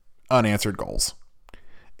 unanswered goals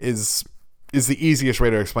is the easiest way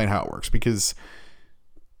to explain how it works, because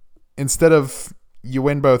instead of you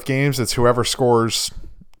win both games, it's whoever scores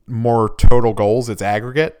more total goals, it's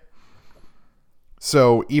aggregate.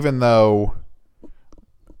 So even though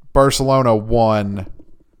Barcelona won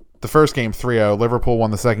the first game 3-0, Liverpool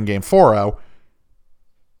won the second game 4-0,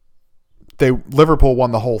 Liverpool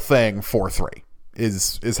won the whole thing 4-3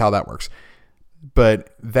 is how that works.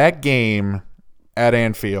 But that game at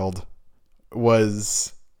Anfield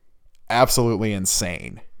was absolutely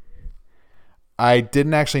insane. I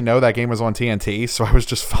didn't actually know that game was on TNT, so I was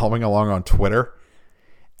just following along on Twitter.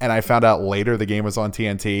 And I found out later the game was on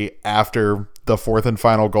TNT after the 4th and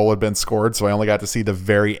final goal had been scored, so I only got to see the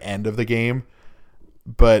very end of the game.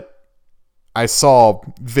 But I saw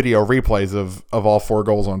video replays of all 4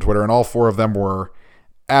 goals on Twitter, and all 4 of them were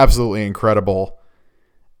absolutely incredible.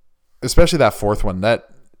 Especially that 4th one.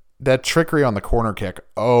 That trickery on the corner kick.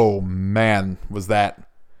 Oh, man, was that...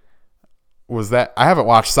 I haven't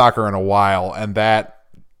watched soccer in a while, and that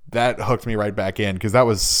hooked me right back in, because that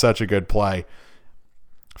was such a good play.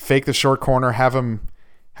 Fake the short corner, have him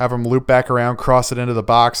loop back around, cross it into the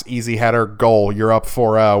box, easy header, goal. You're up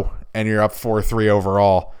 4-0, and you're up 4-3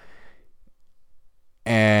 overall.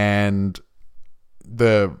 And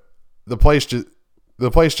the place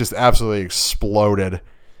just absolutely exploded.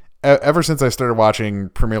 Ever since I started watching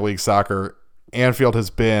Premier League soccer, Anfield has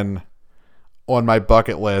been on my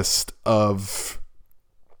bucket list of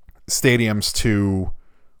stadiums to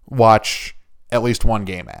watch at least one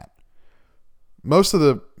game at. Most of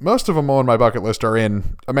them on my bucket list are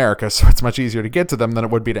in America, so it's much easier to get to them than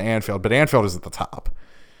it would be to Anfield. But Anfield is at the top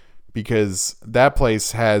because that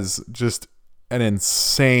place has just an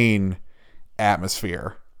insane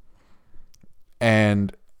atmosphere.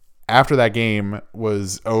 And after that game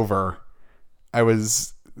was over, I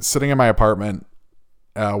was sitting in my apartment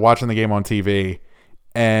watching the game on TV,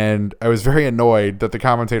 and I was very annoyed that the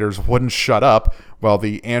commentators wouldn't shut up while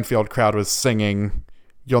the Anfield crowd was singing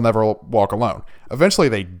 "You'll Never Walk Alone." Eventually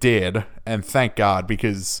they did, and thank God,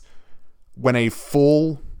 because when a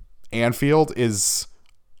full Anfield is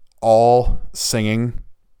all singing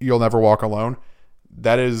 "You'll Never Walk Alone,"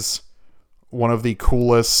 that is one of the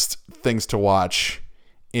coolest things to watch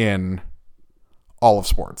in all of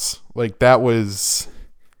sports. Like, that was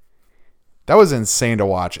insane to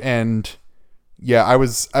watch. And yeah, I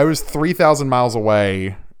was 3,000 miles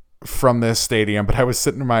away from this stadium, but I was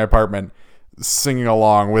sitting in my apartment singing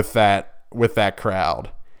along with that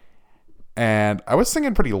crowd. And I was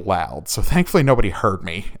singing pretty loud, so thankfully nobody heard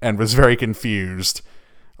me and was very confused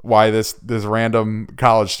why this random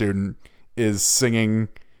college student is singing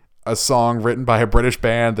a song written by a British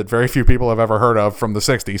band that very few people have ever heard of from the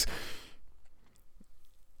 60s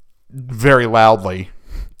very loudly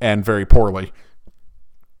and very poorly.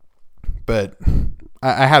 But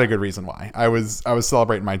I had a good reason why. I was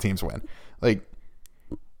celebrating my team's win. Like,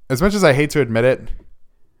 as much as I hate to admit it,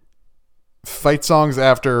 fight songs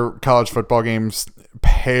after college football games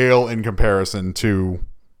pale in comparison to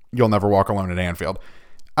 "You'll Never Walk Alone" at Anfield.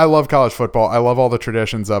 I love college football. I love all the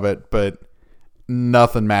traditions of it, but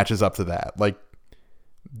nothing matches up to that. Like,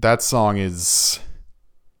 that song is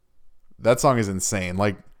insane.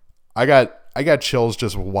 Like, I got chills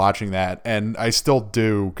just watching that, and I still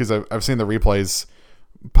do, because I've seen the replays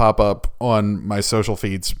pop up on my social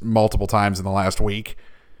feeds multiple times in the last week.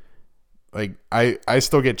 Like, I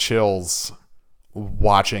still get chills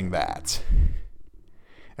watching that.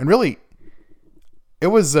 And really, it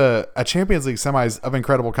was a Champions League semis of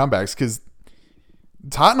incredible comebacks, because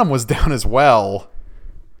Tottenham was down as well,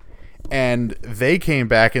 and they came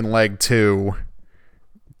back in leg 2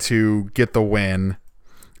 to get the win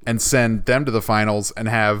and send them to the finals and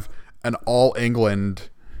have an all-England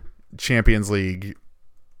Champions League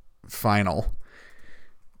final.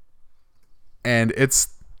 And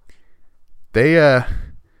theirs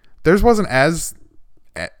wasn't as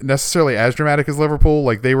necessarily as dramatic as Liverpool.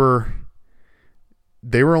 Like, they were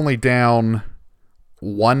only down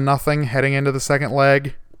 1-0 heading into the second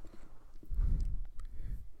leg.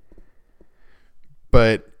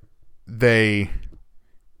 But they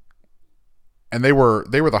were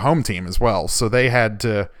the home team as well, so they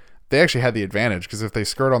actually had the advantage, because if they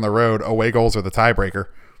scored on the road, away goals are the tiebreaker.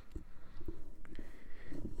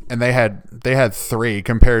 And they had 3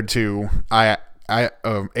 compared to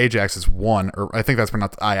Ajax is 1, or I think that's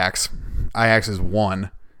pronounced Ajax. Ajax is 1,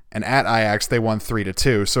 and at Ajax they won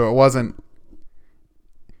 3-2. So it wasn't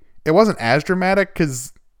as dramatic,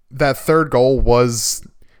 because that third goal was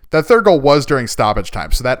during stoppage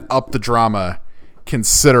time, so that upped the drama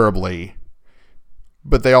considerably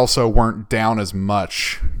but they also weren't down as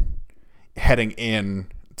much heading in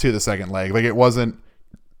to the second leg. Like, it wasn't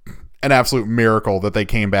an absolute miracle that they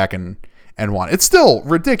came back and won. It's still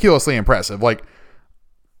ridiculously impressive. Like,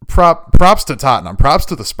 props to Tottenham, props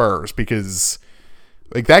to the Spurs, because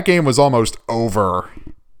like that game was almost over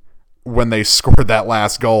when they scored that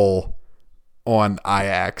last goal on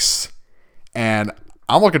Ajax. And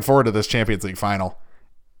I'm looking forward to this Champions League final.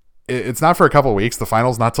 It's not for a couple of weeks. The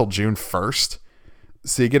final's not till June 1st.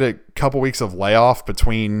 So you get a couple weeks of layoff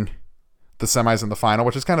between the semis and the final,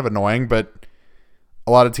 which is kind of annoying, but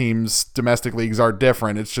a lot of teams' domestic leagues are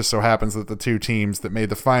different. It just so happens that the two teams that made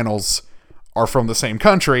the finals are from the same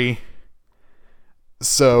country,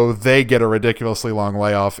 so they get a ridiculously long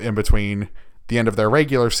layoff in between the end of their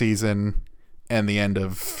regular season and the end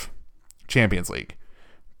of Champions League.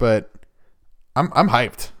 But I'm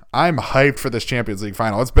hyped. I'm hyped for this Champions League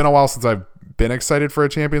final. It's been a while since I've been excited for a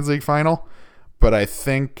Champions League final, but I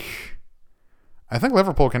think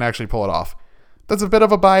Liverpool can actually pull it off. That's a bit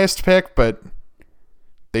of a biased pick, but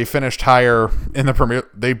they finished higher in the Premier.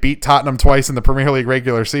 They beat Tottenham twice in the Premier League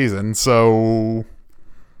regular season. So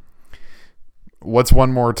what's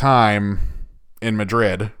one more time in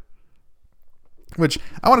Madrid? Which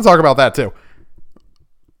I want to talk about that too.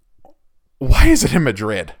 Why is it in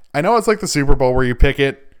Madrid? I know it's like the Super Bowl where you pick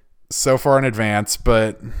it so far in advance,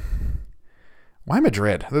 but why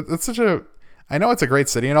Madrid? That's such a, I know it's a great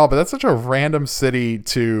city and all, but that's such a random city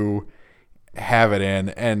to have it in.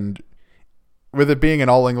 And with it being an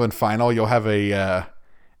All England final, you'll have a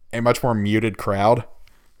much more muted crowd.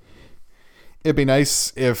 It'd be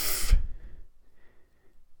nice if,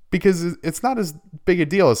 because it's not as big a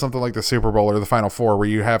deal as something like the Super Bowl or the Final Four, where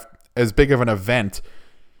you have as big of an event.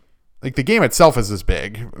 Like, the game itself is as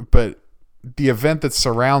big, but the event that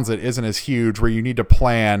surrounds it isn't as huge, where you need to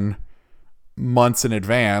plan months in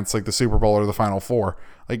advance, like the Super Bowl or the Final Four.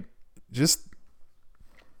 Like, just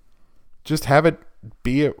have it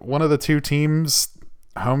be at one of the two teams'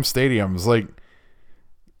 home stadiums. Like,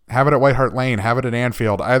 have it at White Hart Lane, have it at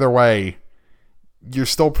Anfield. Either way, you're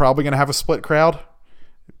still probably going to have a split crowd,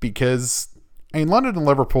 because, I mean, London and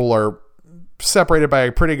Liverpool are separated by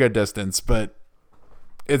a pretty good distance, but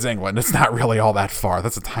it's England. It's not really all that far.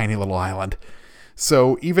 That's a tiny little island.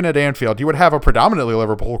 So even at Anfield, you would have a predominantly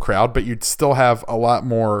Liverpool crowd, but you'd still have a lot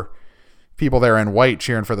more people there in white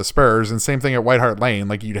cheering for the Spurs. And same thing at White Hart Lane.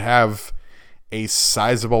 Like, you'd have a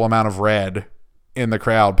sizable amount of red in the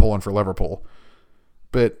crowd pulling for Liverpool.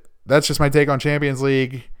 But that's just my take on Champions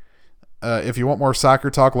League. If you want more soccer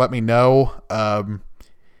talk, let me know.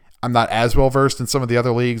 I'm not as well versed in some of the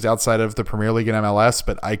other leagues outside of the Premier League and MLS,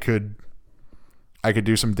 but I could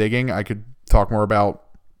do some digging. I could talk more about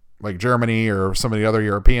like Germany or some of the other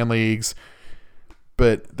European leagues.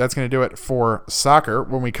 But that's going to do it for soccer.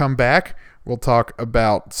 When we come back, we'll talk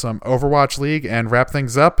about some Overwatch League and wrap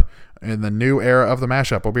things up in the new era of the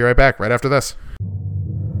mashup. We'll be right back right after this.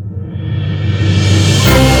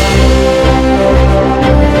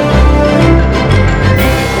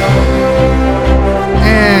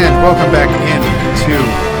 And welcome back into the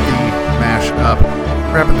mashup.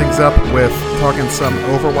 Wrapping things up with talking some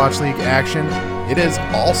Overwatch League action. It is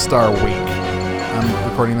All-Star Week. I'm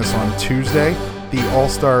recording this on Tuesday. The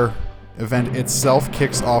All-Star event itself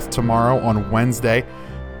kicks off tomorrow on Wednesday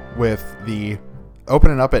with the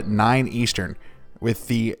opening up at 9 Eastern with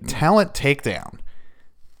the Talent Takedown.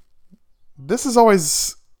 This is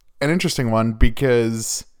always an interesting one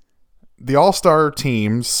because the All-Star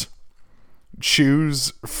teams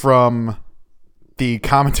choose from the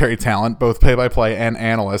commentary talent, both play-by-play and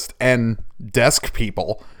analyst and desk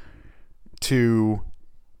people, to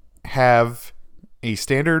have a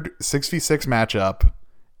standard 6v6 matchup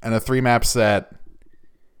and a 3-map set,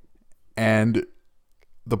 and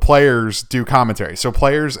the players do commentary. So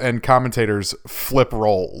players and commentators flip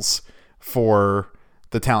roles for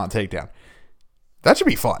the Talent Takedown. That should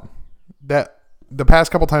be fun. That the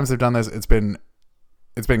past couple times they've done this, it's been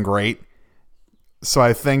great. So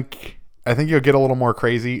I think you'll get a little more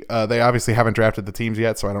crazy. They obviously haven't drafted the teams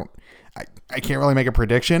yet, so I can't really make a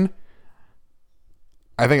prediction.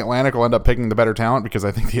 I think Atlantic will end up picking the better talent because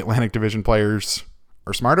I think the Atlantic Division players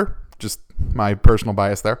are smarter. Just my personal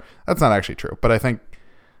bias there. That's not actually true, but I think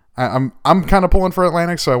I'm kind of pulling for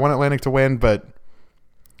Atlantic, so I want Atlantic to win, but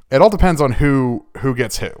it all depends on who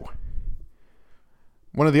gets who.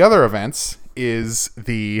 One of the other events is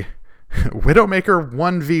the Widowmaker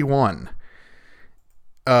 1v1.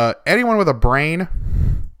 Anyone with a brain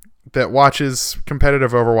that watches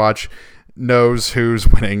competitive Overwatch knows who's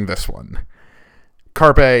winning this one.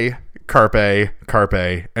 Carpe, and Carpe.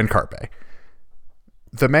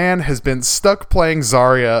 The man has been stuck playing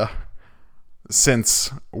Zarya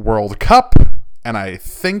since World Cup, and I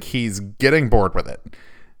think he's getting bored with it.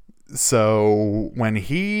 So when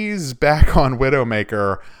he's back on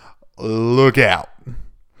Widowmaker, look out.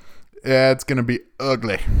 It's going to be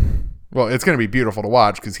ugly. Well, it's going to be beautiful to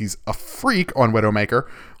watch because he's a freak on Widowmaker,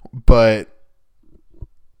 but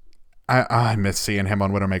I miss seeing him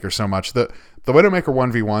on Widowmaker so much. The Widowmaker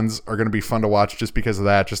 1v1s are going to be fun to watch just because of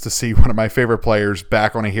that, just to see one of my favorite players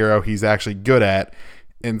back on a hero he's actually good at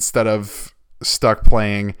instead of stuck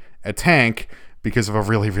playing a tank because of a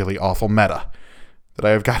really, really awful meta that I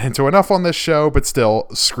have got into enough on this show, but still,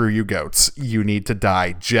 screw you goats. You need to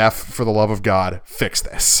die. Jeff, for the love of God, fix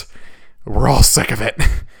this. We're all sick of it.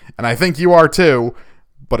 And I think you are too,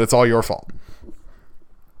 but it's all your fault.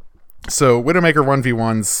 So, Widowmaker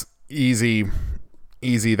 1v1's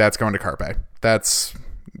easy. That's going to Carpe. That's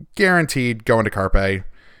guaranteed going to Carpe.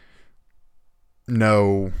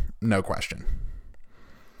 No question.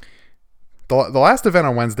 The last event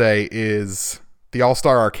on Wednesday is the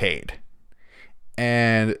All-Star Arcade.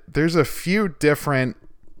 And there's a few different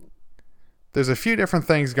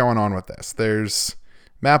things going on with this. There's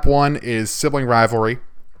map 1 is sibling rivalry.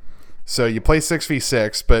 So you play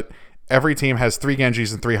 6v6, but every team has 3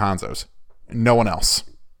 Genjis and 3 Hanzos. No one else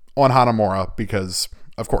on Hanamura because,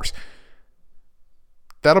 of course.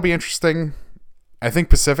 That'll be interesting. I think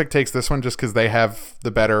Pacific takes this one just because they have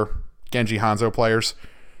the better Genji Hanzo players.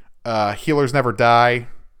 Healers never die.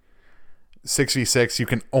 6v6, you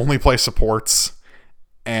can only play supports,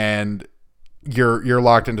 and you're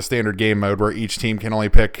locked into standard game mode where each team can only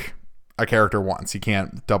pick a character once. You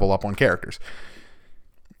can't double up on characters.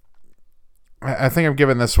 I think I'm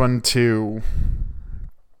giving this one to...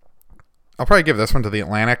 I'll probably give this one to the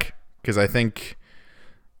Atlantic, because I think,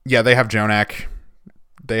 yeah, they have Jonak,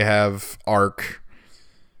 they have Arc,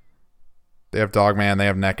 they have Dogman, they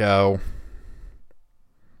have Neko.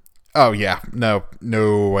 Oh, yeah, no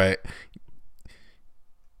way.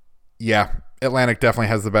 Yeah, Atlantic definitely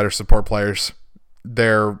has the better support players.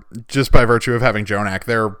 They're, just by virtue of having Jonak,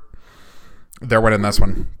 they're winning this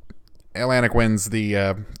one. Atlantic wins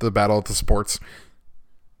the battle of the supports.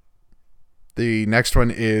 The next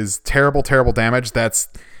one is terrible damage. That's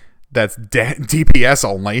DPS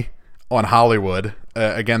only on Hollywood.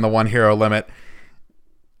 Again, the 1 hero limit.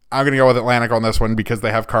 I'm going to go with Atlantic on this one because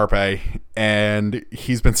they have Carpe, and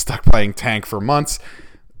he's been stuck playing tank for months.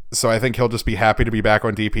 So I think he'll just be happy to be back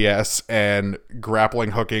on DPS and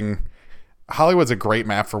grappling hooking. Hollywood's a great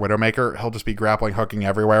map for Widowmaker. He'll just be grappling hooking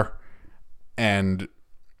everywhere and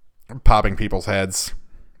popping people's heads.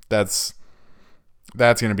 That's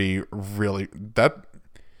going to be really...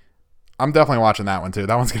 I'm definitely watching that one too.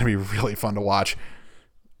 That one's going to be really fun to watch.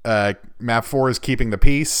 Map 4 is Keeping the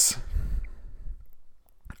Peace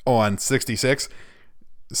on 66.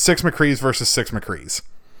 6 McCrees versus 6 McCrees.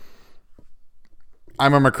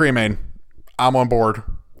 I'm a McCree main. I'm on board.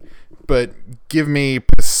 But give me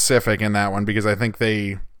Pacific in that one because I think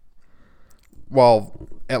while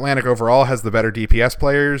Atlantic overall has the better DPS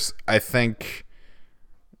players, I think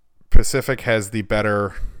Pacific has the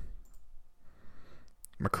better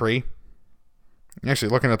McCree. Actually,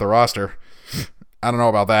 looking at the roster, I don't know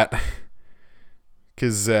about that.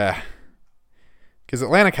 Because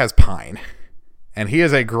Atlantic has Pine, and he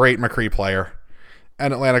is a great McCree player.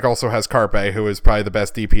 And Atlantic also has Carpe, who is probably the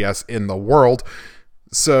best DPS in the world.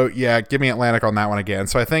 So, yeah, give me Atlantic on that one again.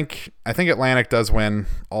 So I think Atlantic does win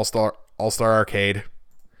All-Star Arcade.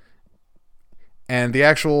 And the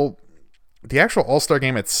actual All-Star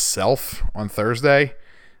game itself on Thursday,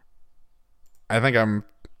 I think I'm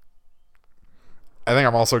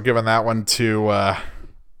also giving that one to well,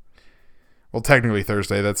 technically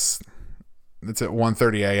Thursday. That's at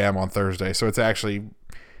 1:30 a.m. on Thursday. So it's actually,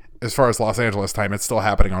 as far as Los Angeles time, it's still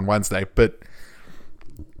happening on Wednesday. But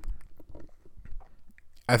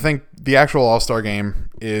I think the actual All-Star game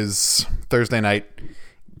is Thursday night.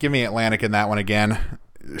 Give me Atlantic in that one again.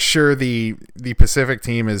 Sure, the Pacific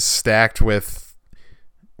team is stacked with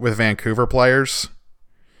Vancouver players,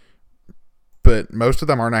 but most of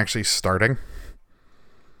them aren't actually starting.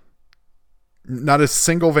 Not a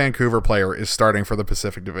single Vancouver player is starting for the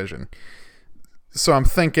Pacific Division. So I'm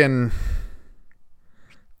thinking,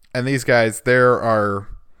 and these guys, there are,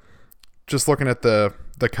 just looking at the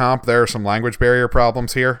comp, there are some language barrier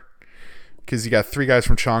problems here. Because you got 3 guys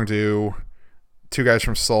from Chengdu, 2 guys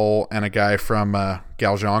from Seoul, and a guy from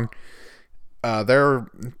Gaozhong. There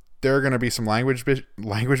are going to be some language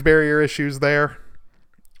barrier issues there,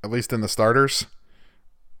 at least in the starters.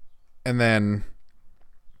 And then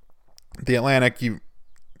the Atlantic, you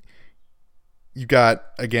got,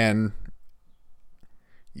 again,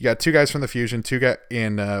 you got 2 guys from the Fusion, 2 guys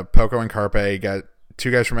in Poco and Carpe. You got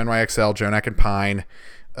two guys from NYXL, Jonak and Pine.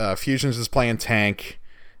 Fusions is playing tank,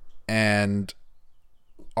 and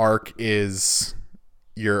Arc is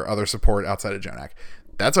your other support outside of Jonak.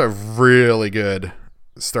 That's a really good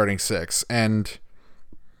starting six, and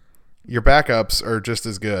your backups are just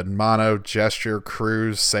as good. Mono, Gesture,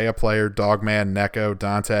 Cruz, Seiya Player, Dogman, Neko,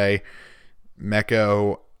 Dante,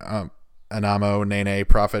 Meko, Anamo, Nene,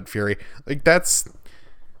 Prophet, Fury. Like, that's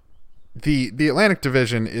the Atlantic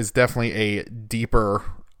Division is definitely a deeper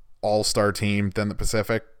all-star team than the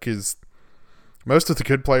Pacific, because most of the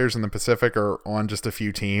good players in the Pacific are on just a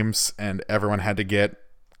few teams, and everyone had to get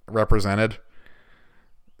represented.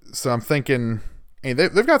 So I'm thinking, hey,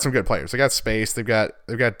 they've got some good players. They got Space, they've got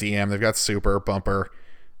DM, they've got Super, Bumper,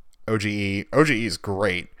 OGE. OGE is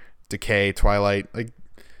great. Decay, Twilight, like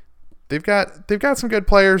they've got some good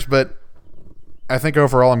players, but I think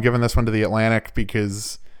overall I'm giving this one to the Atlantic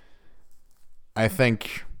because I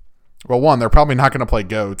think, well, one, they're probably not going to play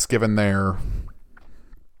GOATs given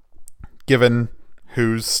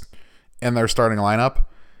who's in their starting lineup,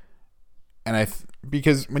 and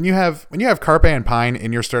because when you have Carpe and Pine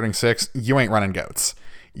in your starting six, you ain't running GOATs.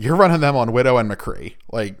 You're running them on Widow and McCree.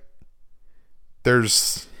 Like,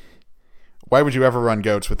 why would you ever run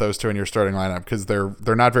GOATs with those two in your starting lineup? Because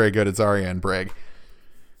they're not very good at Zarya and Brig.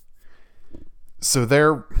 So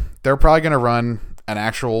they're probably going to run an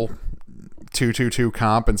actual 2-2-2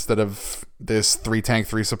 comp instead of this 3 tank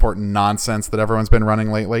 3 support nonsense that everyone's been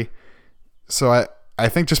running lately. So I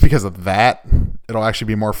think just because of that, it'll actually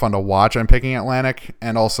be more fun to watch. I'm picking Atlantic,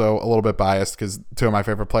 and also a little bit biased because two of my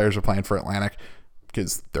favorite players are playing for Atlantic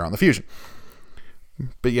because they're on the Fusion.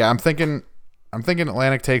 But yeah, I'm thinking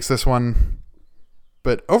Atlantic takes this one.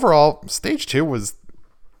 But overall, stage 2 was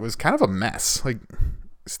kind of a mess. Like,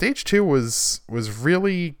 stage 2 was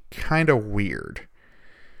really kind of weird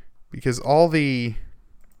because all the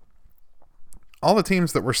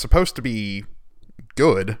teams that were supposed to be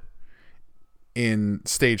good in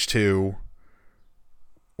stage 2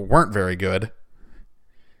 weren't very good,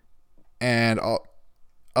 and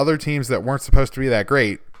other teams that weren't supposed to be that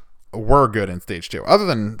great were good in stage 2, other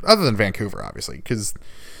than Vancouver, obviously, because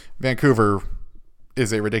Vancouver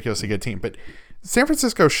is a ridiculously good team. But San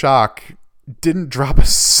Francisco Shock didn't drop a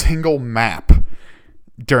single map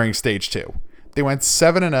during stage 2. They went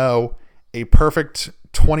 7-0, a perfect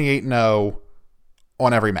 28-0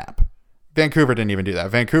 on every map. Vancouver didn't even do that.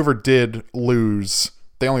 Vancouver did lose.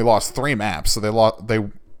 They only lost 3 maps, so they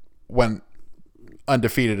went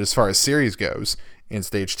undefeated as far as series goes in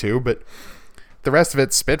stage 2. But the rest of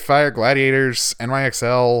it, Spitfire, Gladiators,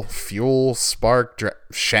 NYXL, Fuel, Spark,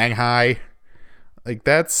 Shanghai, like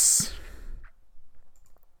that's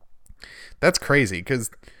crazy because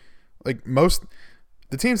like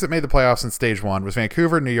the teams that made the playoffs in stage 1 was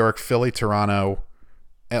Vancouver, New York, Philly, Toronto,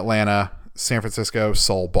 Atlanta, San Francisco,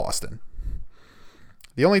 Seoul, Boston.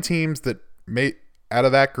 The only teams that made out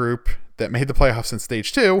of that group that made the playoffs in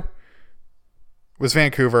stage 2 was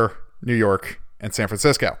Vancouver, New York, and San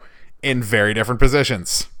Francisco in very different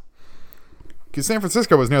positions. Because San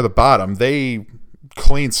Francisco was near the bottom. They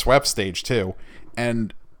clean swept stage 2.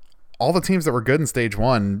 And all the teams that were good in stage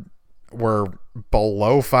 1 were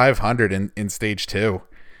below 500 in stage 2.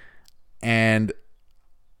 And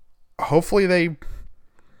hopefully they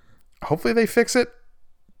fix it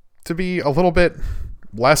to be a little bit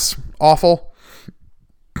less awful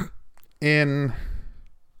in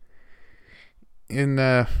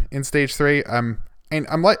stage 3. I'm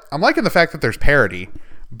liking the fact that there's parity,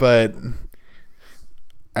 but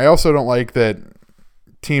I also don't like that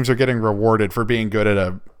teams are getting rewarded for being good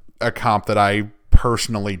at a comp that I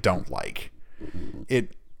personally don't like.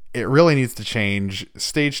 It really needs to change.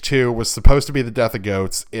 Stage 2 was supposed to be the death of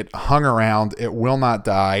GOATs. It hung around. It will not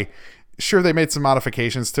die. Sure, they made some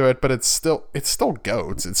modifications to it, but it's still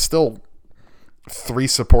GOATs. It's still 3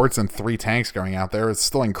 supports and 3 tanks going out there. It's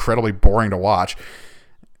still incredibly boring to watch.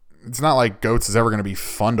 It's not like GOATs is ever going to be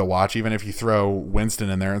fun to watch, even if you throw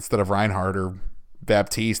Winston in there instead of Reinhardt or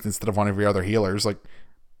Baptiste instead of one of your other healers. Like,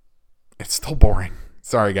 it's still boring.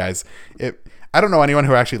 Sorry, guys. I don't know anyone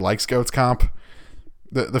who actually likes GOATs comp.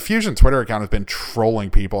 The Fusion Twitter account has been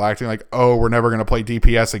trolling people, acting like, oh, we're never going to play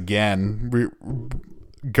DPS again.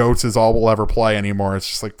 GOATs is all we'll ever play anymore. It's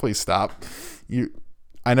just like, please stop.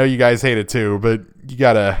 I know you guys hate it too, but you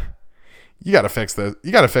gotta fix this.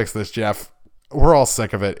 You gotta fix this, Jeff. We're all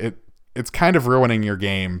sick of it. It's kind of ruining your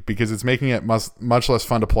game because it's making it much less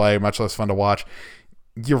fun to play, much less fun to watch.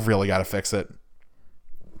 You really got to fix it.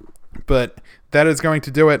 But that is going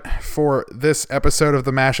to do it for this episode of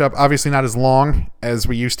the Mashup. Obviously not as long as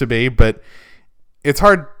we used to be, but it's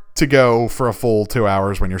hard to go for a full 2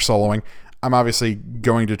 hours when you're soloing. I'm obviously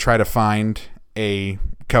going to try to find a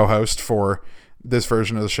co-host for this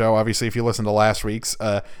version of the show. Obviously, if you listen to last week's,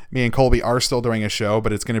 me and Colby are still doing a show,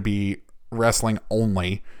 but it's going to be wrestling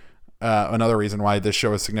only. Another reason why this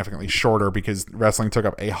show is significantly shorter, because wrestling took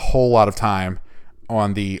up a whole lot of time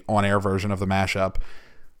on the on-air version of the mashup.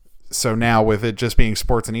 So now with it just being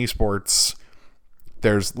sports and esports,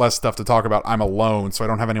 there's less stuff to talk about. I'm alone, so I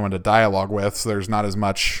don't have anyone to dialogue with, so there's not as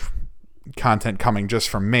much content coming just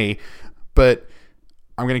from me. But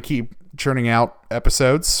I'm going to keep churning out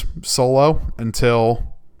episodes solo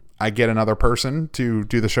until I get another person to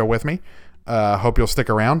do the show with me. Hope you'll stick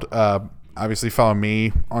around. Obviously, follow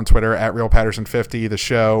me on Twitter at RealPatterson50, the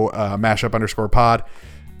show, mashup_pod.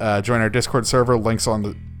 Join our Discord server. Links on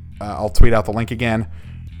the. I'll tweet out the link again.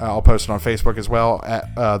 I'll post it on Facebook as well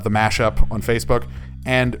at the Mashup on Facebook.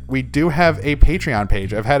 And we do have a Patreon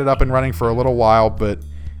page. I've had it up and running for a little while, but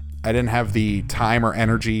I didn't have the time or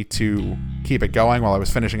energy to keep it going while I was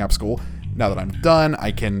finishing up school. Now that I'm done,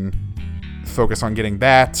 I can focus on getting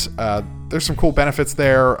that. There's some cool benefits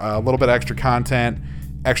there, a little bit of extra content,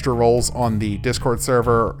 extra roles on the Discord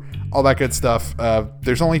server, all that good stuff.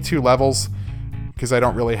 There's only 2 levels because I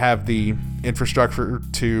don't really have the infrastructure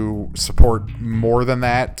to support more than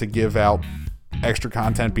that to give out extra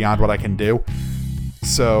content beyond what I can do.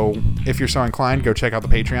 So if you're so inclined, go check out the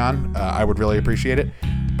Patreon. I would really appreciate it.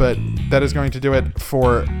 But that is going to do it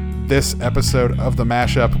for this episode of the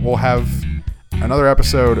Mashup. We'll have another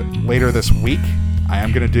episode later this week.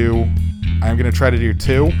 I'm going to try to do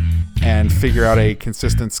 2 and figure out a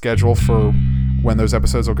consistent schedule for when those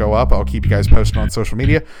episodes will go up. I'll keep you guys posted on social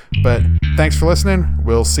media. But thanks for listening.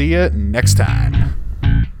 We'll see you next time.